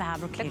great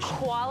fabrication. The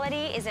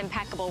quality is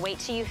impeccable. Wait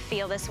till you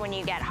feel this when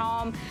you get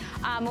home.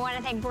 We want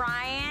to thank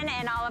Brian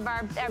and all of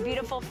our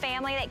beautiful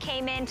family that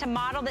came in to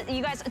model that.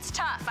 You guys, it's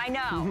tough. I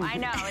know. I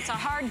know. It's a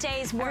hard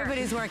day's work.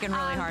 Everybody's working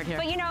really hard here.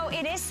 But you know,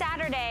 it is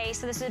Saturday,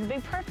 so this would be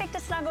perfect to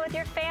snuggle with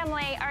your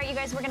family. All right, you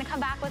guys, we're going to come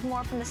back with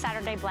more from the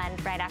Saturday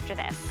Blend right after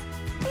this.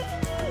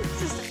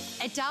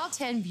 At Dial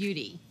 10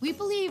 Beauty, we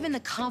believe in the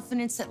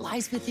confidence that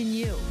lies within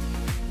you.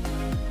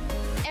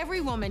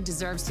 Every woman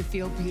deserves to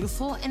feel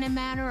beautiful in a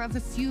matter of a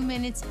few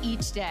minutes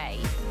each day.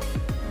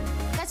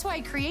 That's why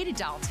I created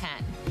Dial 10.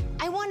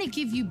 I want to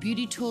give you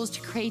beauty tools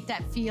to create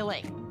that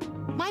feeling.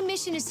 My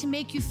mission is to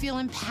make you feel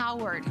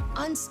empowered,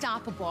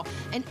 unstoppable,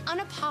 and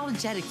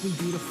unapologetically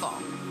beautiful.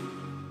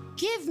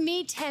 Give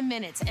me 10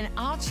 minutes and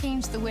I'll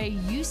change the way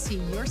you see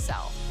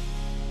yourself.